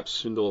probably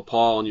collapse into a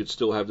pile, and you'd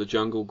still have the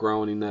jungle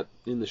growing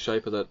in the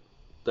shape of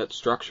that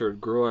structure it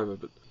grew over.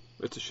 But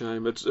it's a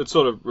shame. It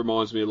sort of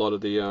reminds me a lot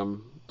of the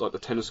like the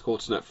tennis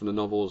courts and that from the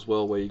novel as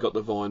well, where you got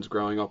the vines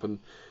growing up and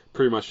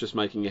pretty much just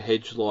making a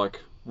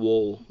hedge-like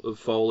wall of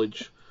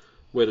foliage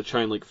where the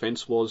chain link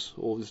fence was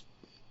or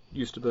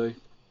used to be.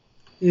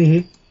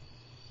 Mm-hmm.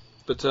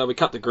 But we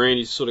cut to Grant.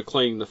 He's sort of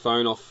cleaning the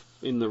phone off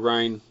in the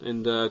rain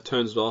and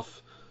turns it off.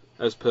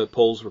 As per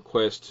Paul's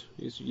request,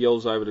 he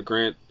yells over to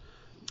Grant,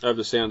 over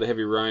the sound of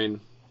heavy rain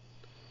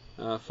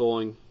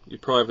falling, you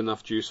probably have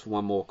enough juice for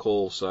one more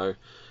call. So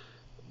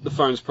the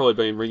phone's probably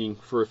been ringing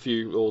for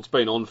it's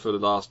been on for the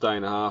last day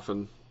and a half,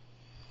 and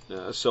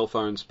cell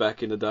phones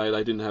back in the day,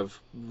 they didn't have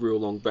real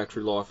long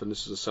battery life, and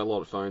this is a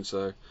satellite phone,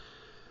 so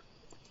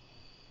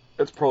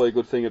it's probably a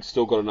good thing it's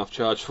still got enough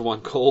charge for one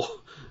call.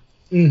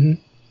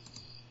 Mm-hmm.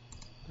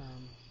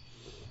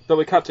 But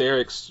we cut to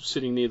Eric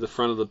sitting near the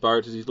front of the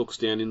boat as he looks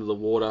down into the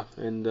water,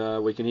 and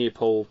we can hear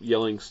Paul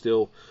yelling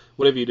still,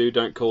 "Whatever you do,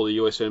 don't call the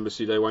US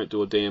Embassy, they won't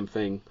do a damn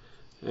thing."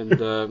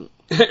 And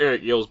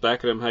Eric yells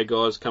back at him, "Hey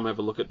guys, come have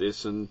a look at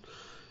this." And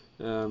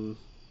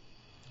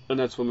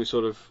that's when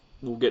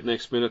we'll get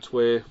next minutes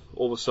where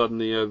all of a sudden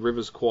the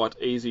river's quite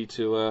easy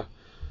to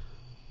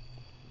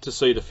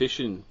see the fish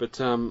in. But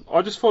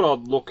I just thought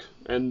I'd look,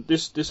 and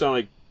this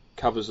only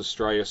covers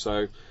Australia,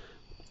 so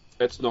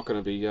it's not going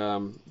to be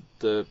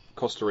the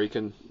Costa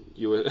Rican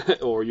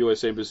or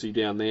US Embassy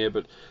down there,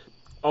 but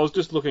I was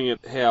just looking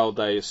at how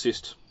they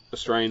assist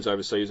Australians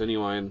overseas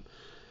anyway, and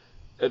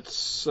it's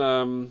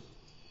sort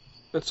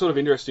of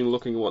interesting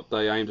looking at what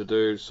they aim to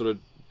do, sort of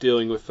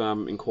dealing with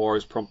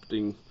inquiries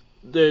prompting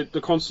the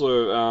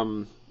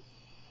consular.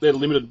 They're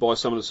limited by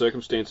some of the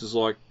circumstances,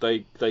 like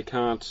they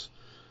don't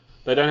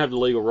have the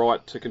legal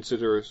right to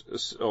consider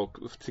or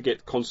to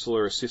get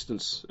consular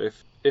assistance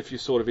if you're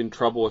sort of in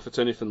trouble, if it's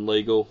anything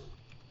legal.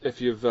 If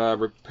you've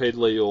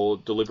repeatedly or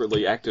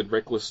deliberately acted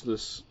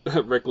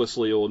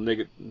recklessly or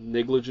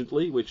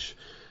negligently, which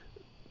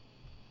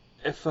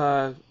if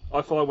I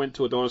went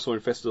to a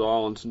dinosaur-infested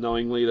island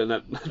knowingly, then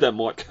that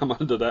might come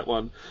under that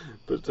one.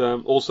 But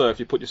also if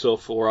you put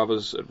yourself or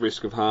others at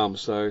risk of harm.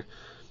 So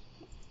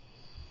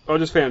I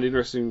just found it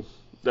interesting.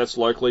 That's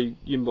locally.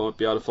 You might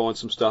be able to find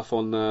some stuff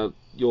on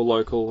your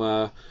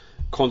local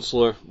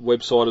consular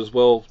website as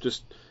well,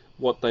 just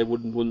what they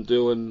would and wouldn't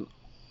do. And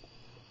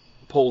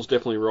Paul's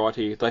definitely right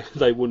here.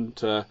 They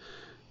wouldn't be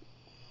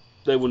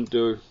able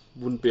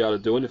to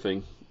do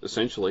anything,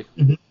 essentially.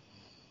 Mm-hmm.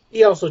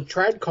 He also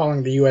tried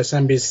calling the U.S.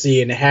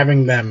 Embassy and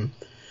having them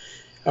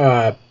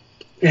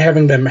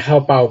having them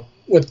help out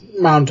with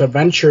Mount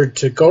Adventure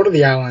to go to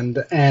the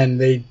island, and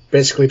they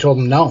basically told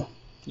them no.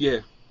 Yeah,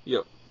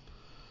 yep.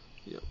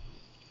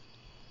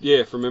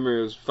 Yeah, from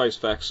memory, it was face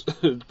facts.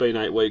 It's been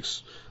 8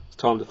 weeks. It's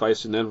time to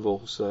face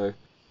inevitable, so...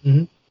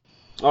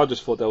 I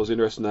just thought that was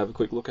interesting to have a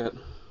quick look at.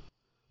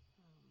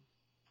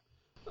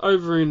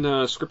 Over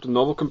in script and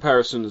novel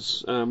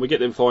comparisons, we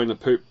get them finding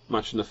the poop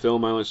much in the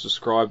film, only it's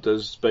described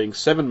as being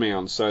 7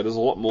 mounds, so there's a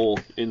lot more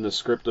in the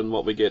script than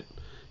what we get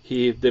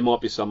here. There might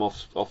be some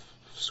off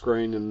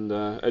screen, and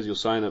as you're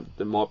saying,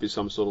 there might be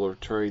some sort of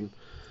latrine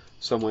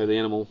somewhere the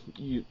animal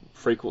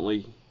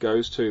frequently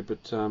goes to,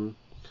 but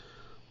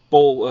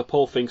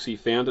Paul thinks he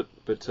found it,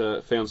 but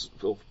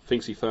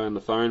thinks he found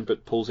the phone,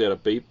 but pulls out a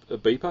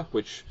beeper,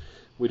 which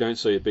we don't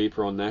see a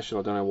beeper on Nash, and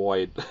I don't know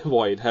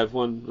why he'd have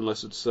one,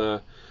 unless it's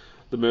the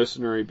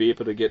mercenary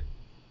beeper to get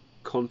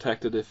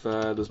contacted if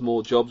there's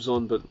more jobs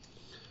on. But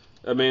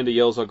Amanda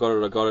yells, I got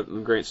it,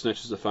 and Grant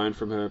snatches the phone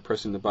from her,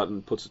 pressing the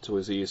button, puts it to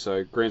his ear,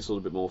 so Grant's a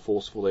little bit more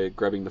forceful there,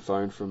 grabbing the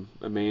phone from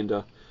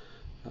Amanda.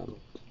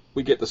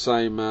 We get the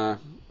same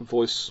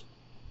voice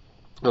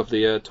of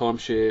the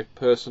timeshare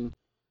person.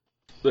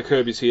 The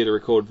Kirby's here to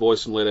record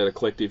voice and let out a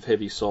collective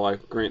heavy sigh.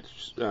 Grant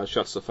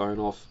shuts the phone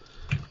off,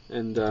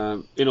 and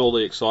in all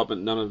the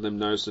excitement, none of them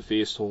knows the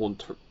fierce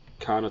horned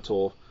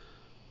Carnotaur.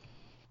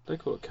 They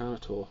call it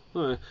Carnotaur.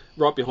 No,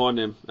 right behind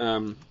them,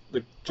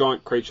 the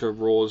giant creature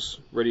roars,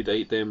 ready to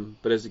eat them,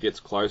 but as it gets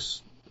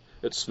close,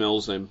 it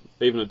smells them.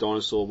 Even a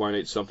dinosaur won't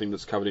eat something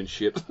that's covered in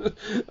shit.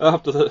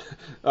 After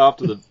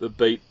the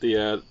beat,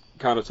 the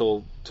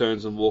Carnotaur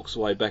turns and walks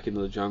away back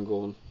into the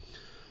jungle,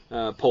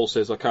 and Paul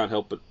says, I can't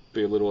help but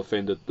be a little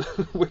offended,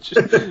 which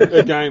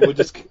again will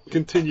just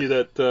continue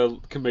that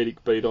comedic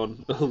beat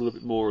on a little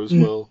bit more as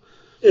well.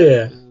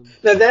 Yeah.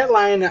 Now that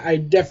line I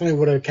definitely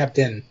would have kept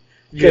in,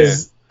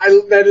 because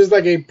that is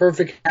like a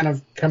perfect kind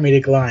of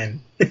comedic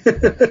line.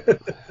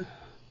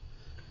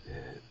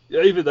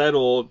 Yeah, either that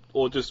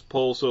or just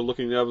Paul sort of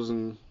looking at the others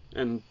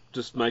and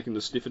just making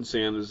the sniffing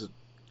sound.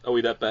 Are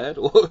we that bad,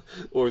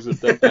 or is it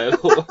that bad,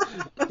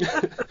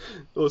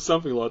 or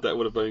something like that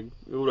would have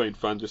been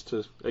fun just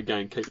to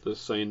again keep the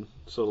scene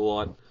sort of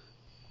light.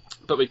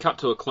 But we cut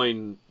to a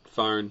clean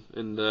phone,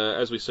 and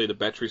as we see the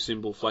battery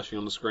symbol flashing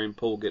on the screen,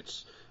 Paul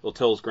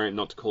tells Grant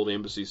not to call the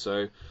embassy.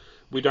 So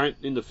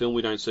in the film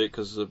we don't see it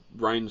because the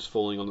rain's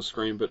falling on the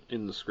screen, but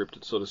in the script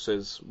it sort of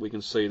says we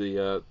can see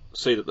that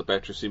the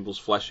battery symbol's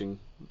flashing,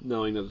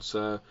 knowing that it's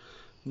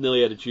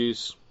nearly out of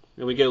juice.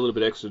 And we get a little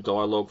bit extra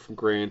dialogue from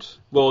Grant.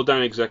 Well, I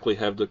don't exactly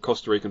have the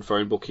Costa Rican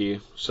phone book here,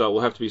 so it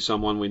will have to be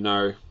someone we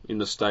know in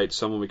the States,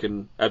 someone we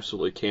can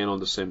absolutely count on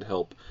to send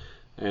help.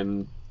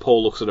 And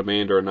Paul looks at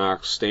Amanda and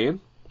asks, Stan?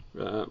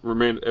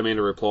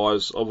 Amanda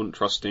replies, I wouldn't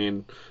trust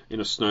Stan with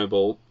a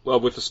snowball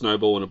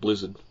in a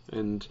blizzard.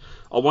 And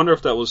I wonder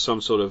if that was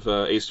some sort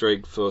of Easter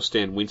egg for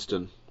Stan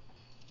Winston.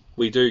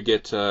 We do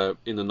get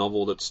in the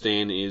novel that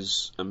Stan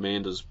is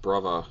Amanda's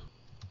brother.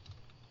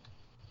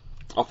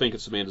 I think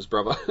it's Amanda's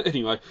brother.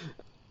 Anyway,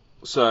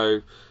 so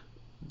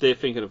they're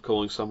thinking of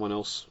calling someone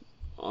else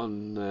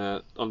on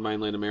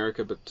mainland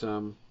America, but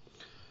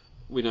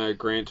we know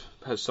Grant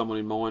has someone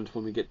in mind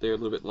when we get there a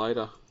little bit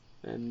later.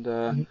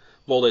 And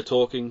while they're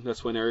talking,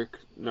 that's when Eric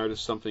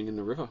noticed something in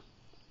the river.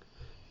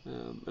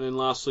 And then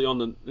lastly,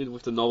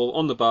 with the novel,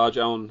 on the barge,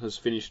 Owen has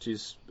finished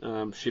his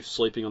shift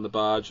sleeping on the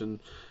barge, and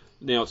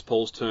now it's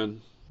Paul's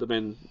turn. The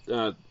men,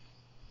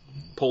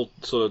 Paul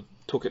sort of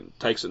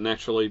takes it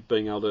naturally,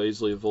 being able to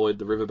easily avoid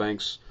the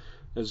riverbanks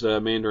as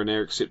Amanda and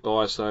Eric sit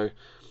by. So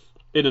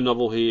in a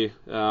novel here,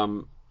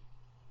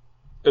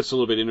 it's a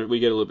little bit we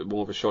get a little bit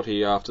more of a shot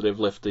here after they've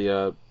left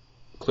the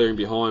clearing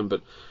behind,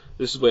 but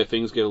this is where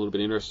things get a little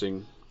bit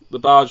interesting. The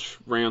barge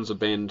rounds a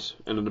bend,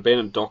 and an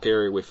abandoned dock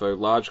area with a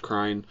large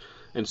crane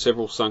and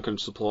several sunken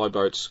supply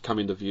boats come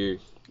into view.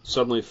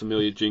 Suddenly a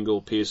familiar jingle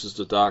pierces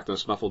the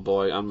darkness, muffled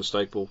by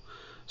unmistakable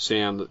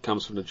sound that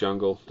comes from the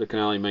jungle that can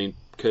only mean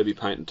Kirby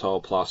Paint and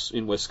Tile Plus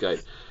in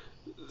Westgate.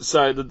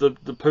 So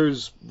the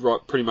poo's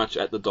right pretty much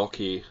at the dock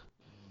here,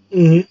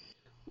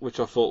 which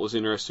I thought was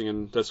interesting,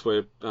 and that's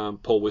where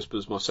Paul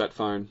whispers my sat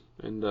phone,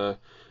 and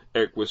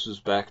Eric whispers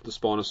back the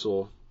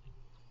Spinosaur,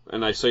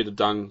 and they see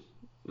the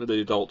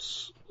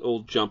adults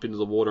all jump into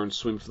the water and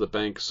swim for the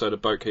bank, so the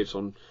boat keeps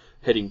on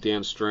heading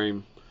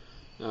downstream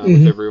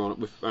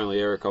with only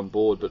Eric on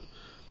board. But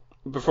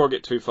before I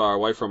get too far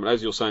away from it,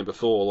 as you were saying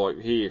before,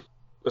 like here,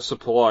 a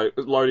supply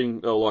loading,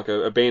 like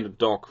a abandoned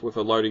dock with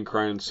a loading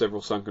crane and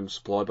several sunken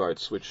supply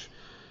boats, which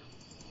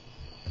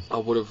I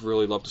would have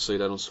really loved to see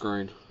that on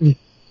screen.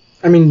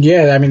 I mean,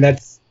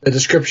 that's the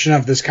description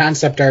of this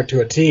concept art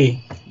to a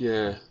T.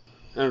 Yeah,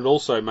 and it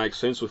also makes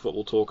sense with what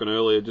we were talking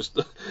earlier, just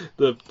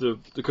the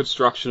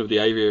construction of the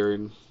aviary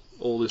and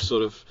all this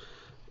sort of.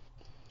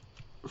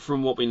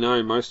 From what we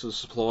know, most of the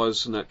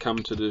supplies and that come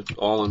to the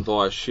island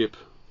via ship.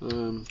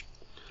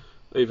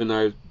 Even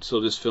though sort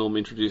of this film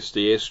introduced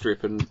the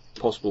airstrip and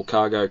possible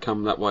cargo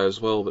come that way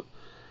as well, but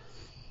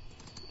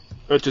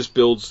it just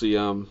builds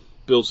the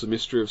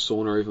mystery of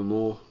Sauna even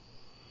more.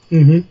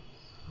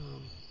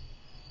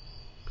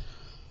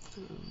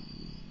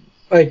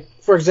 Like,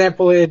 for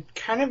example, it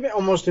kind of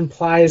almost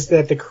implies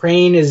that the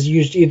crane is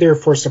used either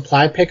for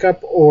supply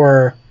pickup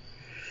or,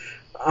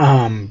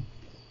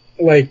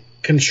 like,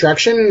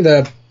 construction.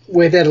 The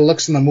way that it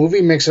looks in the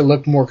movie makes it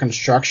look more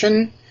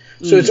construction.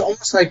 So it's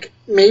almost like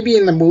maybe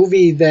in the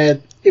movie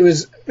that it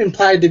was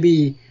implied to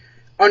be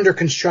under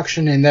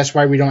construction, and that's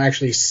why we don't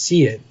actually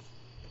see it.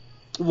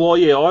 Well,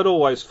 yeah, I'd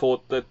always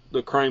thought that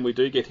the crane we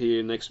do get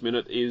here next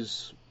minute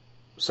is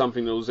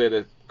something that was there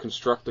to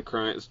construct the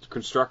crane,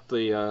 construct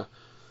the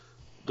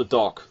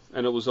dock,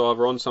 and it was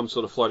either on some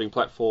sort of floating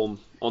platform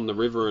on the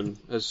river and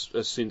has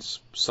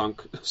since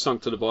sunk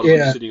to the bottom,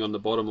 and sitting on the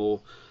bottom, or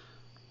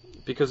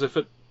because if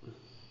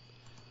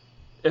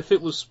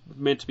it was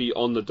meant to be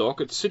on the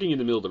dock, it's sitting in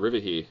the middle of the river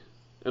here.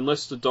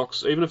 Unless the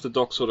docks, even if the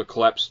dock sort of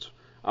collapsed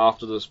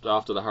after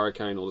the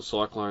hurricane or the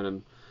cyclone,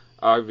 and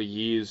over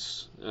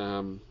years,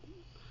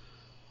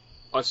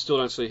 I still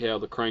don't see how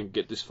the crane could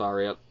get this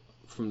far out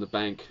from the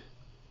bank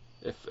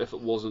if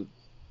it wasn't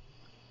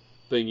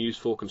being used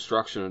for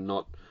construction and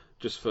not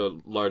just for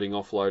loading,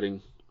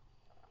 offloading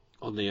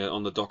on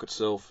the dock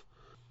itself.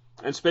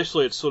 And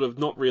especially, it's sort of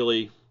not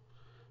really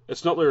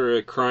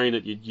a crane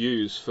that you'd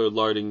use for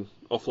loading,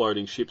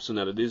 offloading ships, and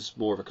that it is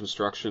more of a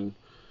construction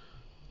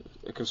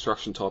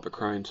type of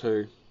crane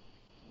too.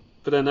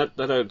 But then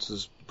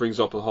that brings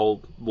up a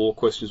whole more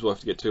questions we'll have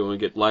to get to when we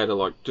get later,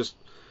 like just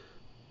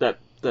that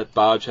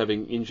barge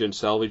having InGen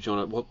salvage on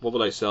it. What were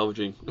they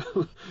salvaging?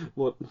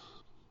 What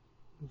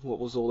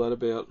was all that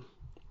about?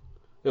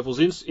 If it was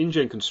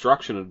InGen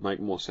construction, it'd make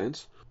more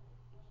sense.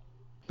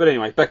 But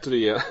anyway, back to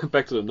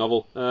the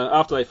novel.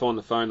 After they find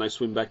the phone, they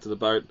swim back to the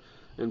boat,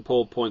 and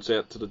Paul points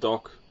out to the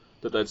dock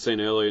that they'd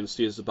seen earlier and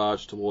steers the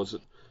barge towards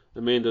it.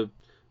 Amanda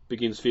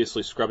begins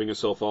fiercely scrubbing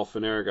herself off,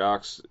 and Eric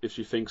asks if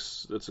she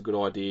thinks that's a good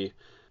idea,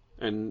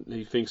 and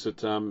he thinks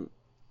that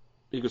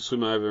he could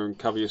swim over and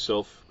cover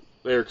yourself.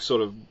 Eric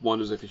sort of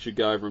wonders if he should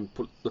go over and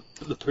put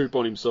the poop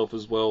on himself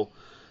as well,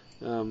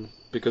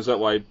 because that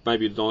way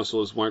maybe the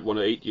dinosaurs won't want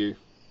to eat you.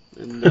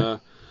 And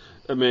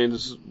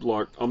Amanda's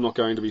like, I'm not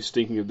going to be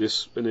stinking of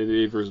this, and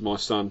either is my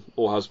son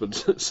or husband.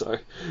 So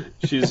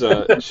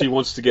she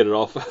wants to get it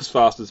off as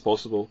fast as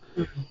possible.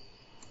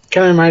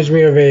 Kind of reminds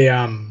me of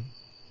a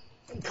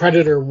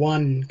Predator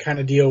 1 kind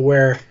of deal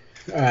where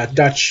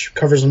Dutch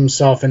covers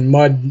himself in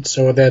mud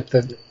so that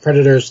the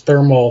Predator's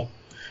thermal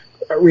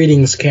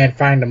readings can't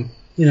find him,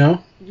 you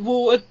know?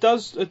 Well, it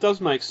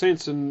does make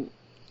sense, and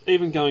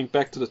even going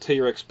back to the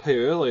T-Rex P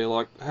earlier,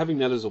 like having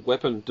that as a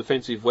weapon,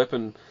 defensive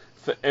weapon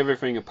for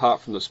everything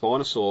apart from the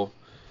Spinosaur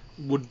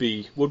would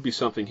be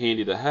something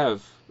handy to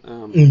have,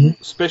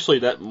 especially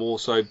that more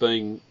so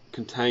being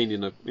contained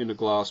in a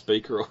glass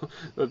beaker,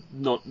 or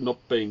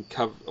not being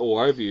covered all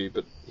over you,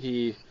 but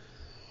here,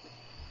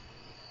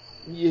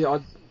 yeah,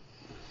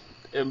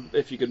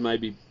 if you could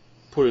maybe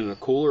put it in a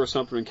cooler or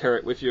something and carry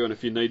it with you, and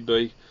if you need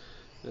be,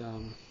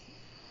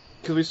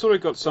 because we sort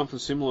of got something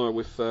similar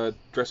with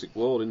Jurassic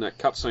World in that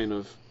cutscene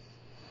of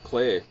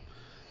Claire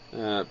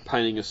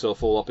painting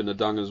herself all up in the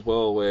dung as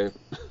well, where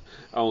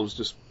Owen's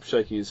just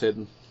shaking his head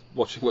and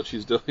watching what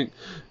she's doing,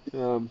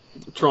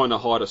 trying to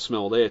hide a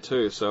smell there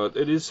too. So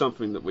it is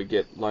something that we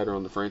get later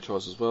on the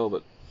franchise as well.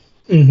 But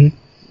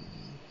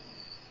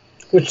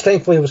which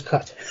thankfully was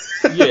cut.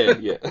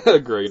 yeah,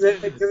 agreed.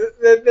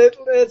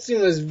 That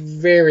scene was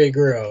very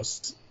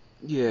gross.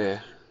 Yeah.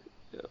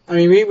 I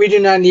mean, we do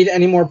not need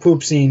any more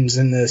poop scenes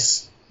in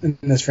this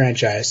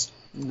franchise.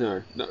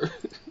 No.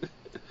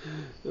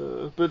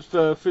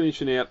 But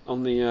finishing out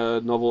on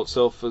the novel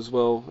itself as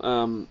well,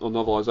 or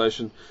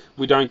novelisation,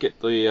 we don't get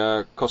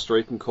the Costa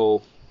Rican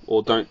call,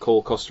 or don't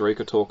call Costa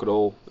Rica talk at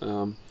all.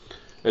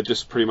 It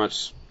just pretty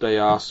much, they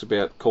ask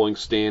about calling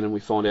Stan, and we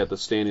find out that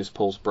Stan is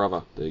Paul's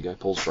brother. There you go,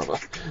 Paul's brother.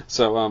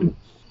 So by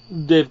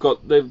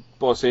the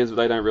sounds of it,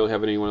 they don't really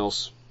have anyone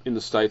else in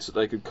the States that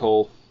they could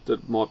call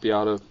that might be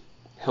able to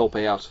help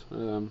out,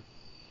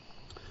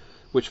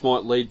 which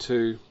might lead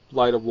to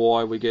later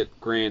why we get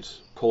Grant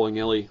calling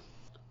Ellie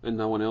and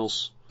no one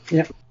else.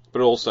 Yeah. But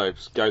it also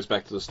goes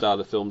back to the start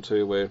of the film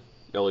too, where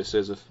Ellie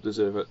says if there's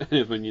ever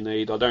anything you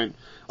need. I don't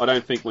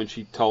think when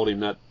she told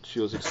him that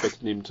she was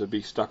expecting him to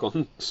be stuck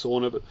on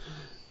sauna, but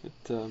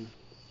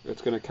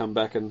it's going to come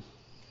back, and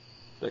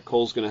that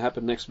call's going to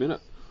happen next minute.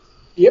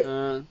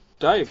 Yep.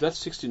 Dave, that's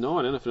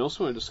 69. Anything else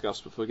we want to discuss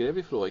before we get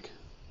heavy for the week?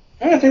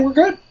 I think we're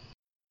good.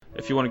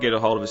 If you want to get a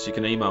hold of us, you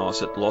can email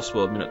us at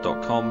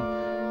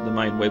lostworldminute.com. The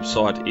main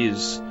website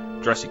is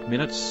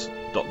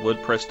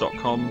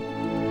jurassicminutes.wordpress.com,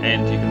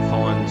 and you can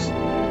find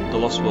the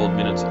Lost World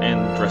Minutes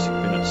and Jurassic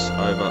Minutes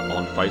over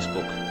on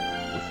Facebook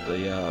with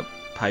the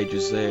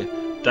pages there.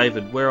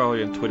 David, where are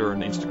you on Twitter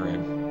and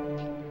Instagram?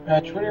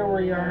 Twitter,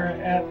 we are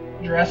at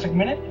Jurassic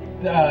Minute.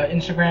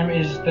 Instagram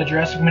is the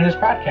Jurassic Minutes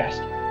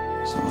Podcast.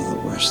 Some of the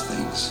worst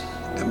things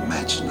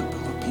imaginable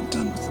have been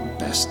done with the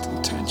best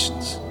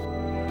intentions.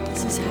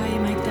 This is how you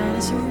make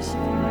dinosaurs?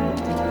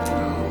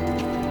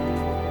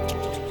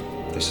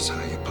 This is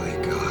how you play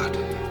God.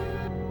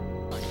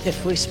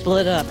 If we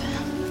split up,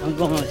 I'm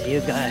going with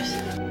you guys.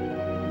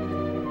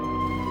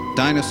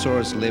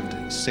 Dinosaurs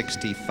lived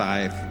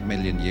 65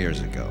 million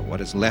years ago.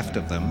 What is left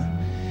of them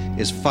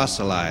is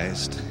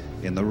fossilized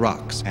in the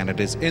rocks, and it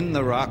is in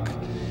the rock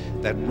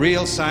that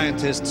real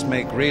scientists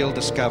make real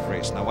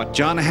discoveries. Now, what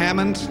John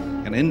Hammond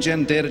and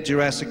InGen did at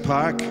Jurassic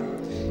Park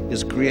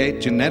is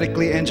create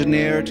genetically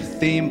engineered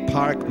theme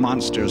park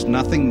monsters,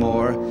 nothing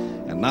more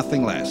and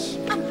nothing less.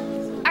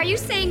 Are you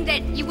saying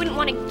that you wouldn't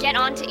want to get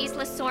onto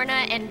Isla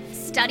Sorna and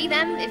study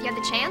them if you had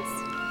the chance?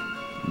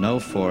 No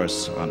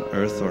force on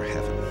earth or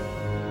heaven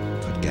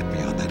could get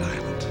me on that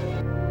island.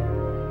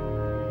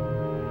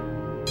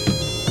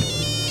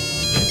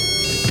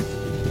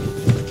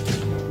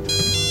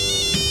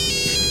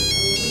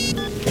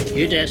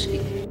 Your desk.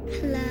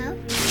 Hello?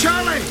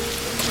 Charlie!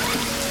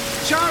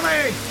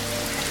 Charlie!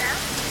 Hello?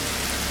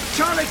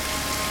 Charlie,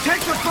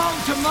 take the phone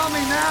to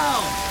Mommy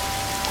now!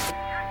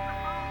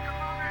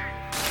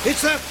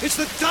 It's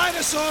the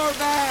dinosaur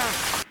man!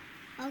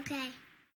 Okay.